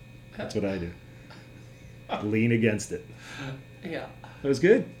 right? That's what I do. Lean against it. Yeah. That was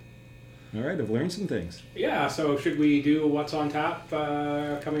good. All right, I've learned some things. Yeah, so should we do what's on tap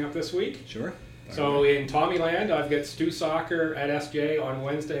coming up this week? Sure. So in Tommyland, I've got STU Soccer at SJ on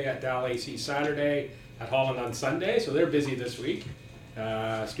Wednesday, at Dal AC Saturday, at Holland on Sunday, so they're busy this week.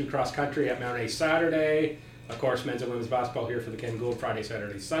 STU Cross Country at Mount A Saturday. Of course, men's and women's basketball here for the Ken Gould Friday,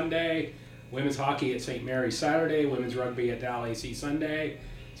 Saturday, Sunday. Women's hockey at St. Mary's Saturday. Women's rugby at Dal AC Sunday.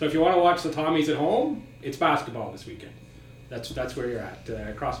 So if you want to watch the Tommies at home, it's basketball this weekend. That's where you're at.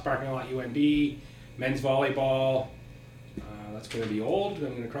 Across the parking lot, UND. Men's volleyball. That's going to be old.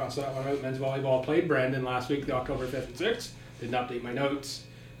 I'm going to cross that one out. Men's volleyball played Brandon last week, the October 5th and 6th. Didn't update my notes.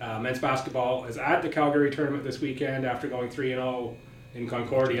 Men's basketball is at the Calgary tournament this weekend after going 3-0 in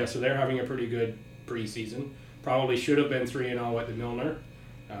Concordia, so they're having a pretty good preseason. Probably should have been 3-0 at the Milner.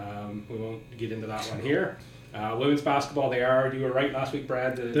 We won't get into that one here. Women's basketball, you were right last week,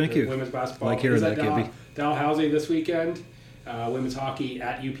 Brad. Thank you. Women's basketball Like hearing is that, at Gibby. Dalhousie this weekend. Women's hockey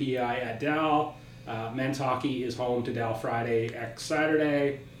at UPI at Dal. Men's hockey is home to Dal Friday x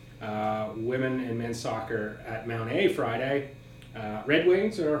Saturday. Women and men's soccer at Mount A Friday. Red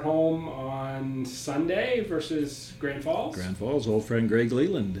Wings are home on Sunday versus Grand Falls. Grand Falls, old friend Greg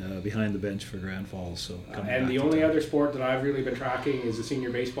Leland behind the bench for Grand Falls. So and the only other sport that I've really been tracking is the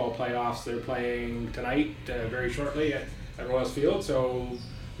senior baseball playoffs. They're playing tonight very shortly at Royals Field. So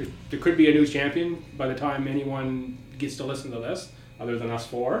there could be a new champion by the time anyone gets to listen to this, other than us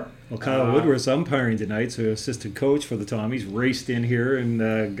four. Well, Kyle Woodworth's umpiring tonight, so assistant coach for the Tommies raced in here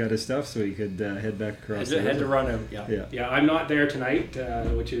and got his stuff so he could head back across the river. Had to run out, Yeah, I'm not there tonight,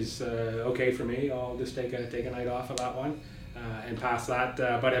 which is okay for me. I'll just take a night off of that one and pass that.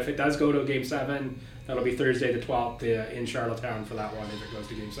 But if it does go to Game 7, that'll be Thursday the 12th in Charlottetown for that one if it goes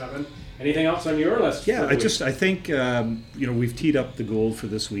to Game 7. Anything else on your list? Yeah, I think we've teed up the goal for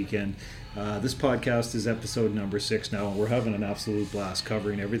this weekend. This podcast is episode number 6 now, and we're having an absolute blast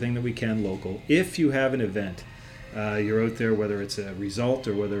covering everything that we can local. If you have an event, you're out there, whether it's a result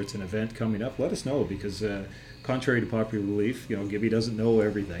or whether it's an event coming up, let us know, because contrary to popular belief, Gibby doesn't know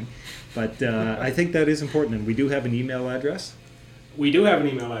everything. But I think that is important, and we do have an email address. We do have an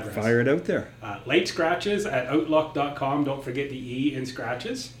email address. Fire it out there. latescratches@outlook.com. Don't forget the E in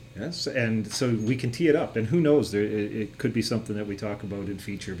scratches. Yes, and so we can tee it up, and who knows, it could be something that we talk about in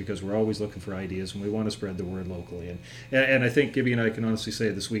future, because we're always looking for ideas and we want to spread the word locally. And I think Gibby and I can honestly say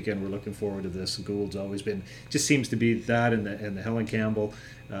this weekend we're looking forward to this. Gould's always been, just seems to be that, and the Helen Campbell.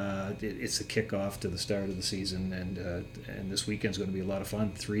 It's a kickoff to the start of the season, and this weekend's going to be a lot of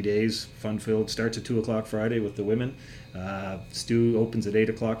fun. 3 days, fun filled. Starts at 2:00 Friday with the women. Stu opens at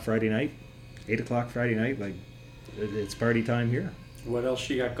 8:00 Friday night. 8:00 Friday night, like it's party time here. What else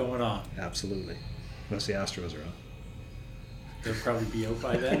you got going on? Absolutely. Unless the Astros are on. They'll probably be out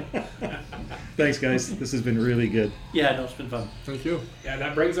by then. Thanks, guys. This has been really good. Yeah, no, it's been fun. Thank you. Yeah,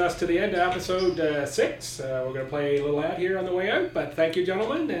 that brings us to the end of episode 6. We're going to play a little ad here on the way out, but thank you,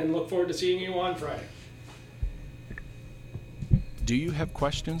 gentlemen, and look forward to seeing you on Friday. Do you have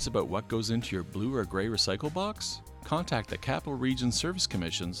questions about what goes into your blue or gray recycle box? Contact the Capital Region Service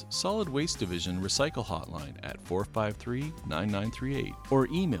Commission's Solid Waste Division Recycle Hotline at 453-9938 or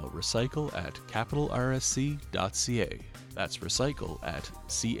email recycle@capitalrsc.ca. That's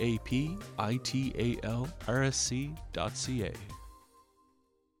recycle@capitalrsc.ca.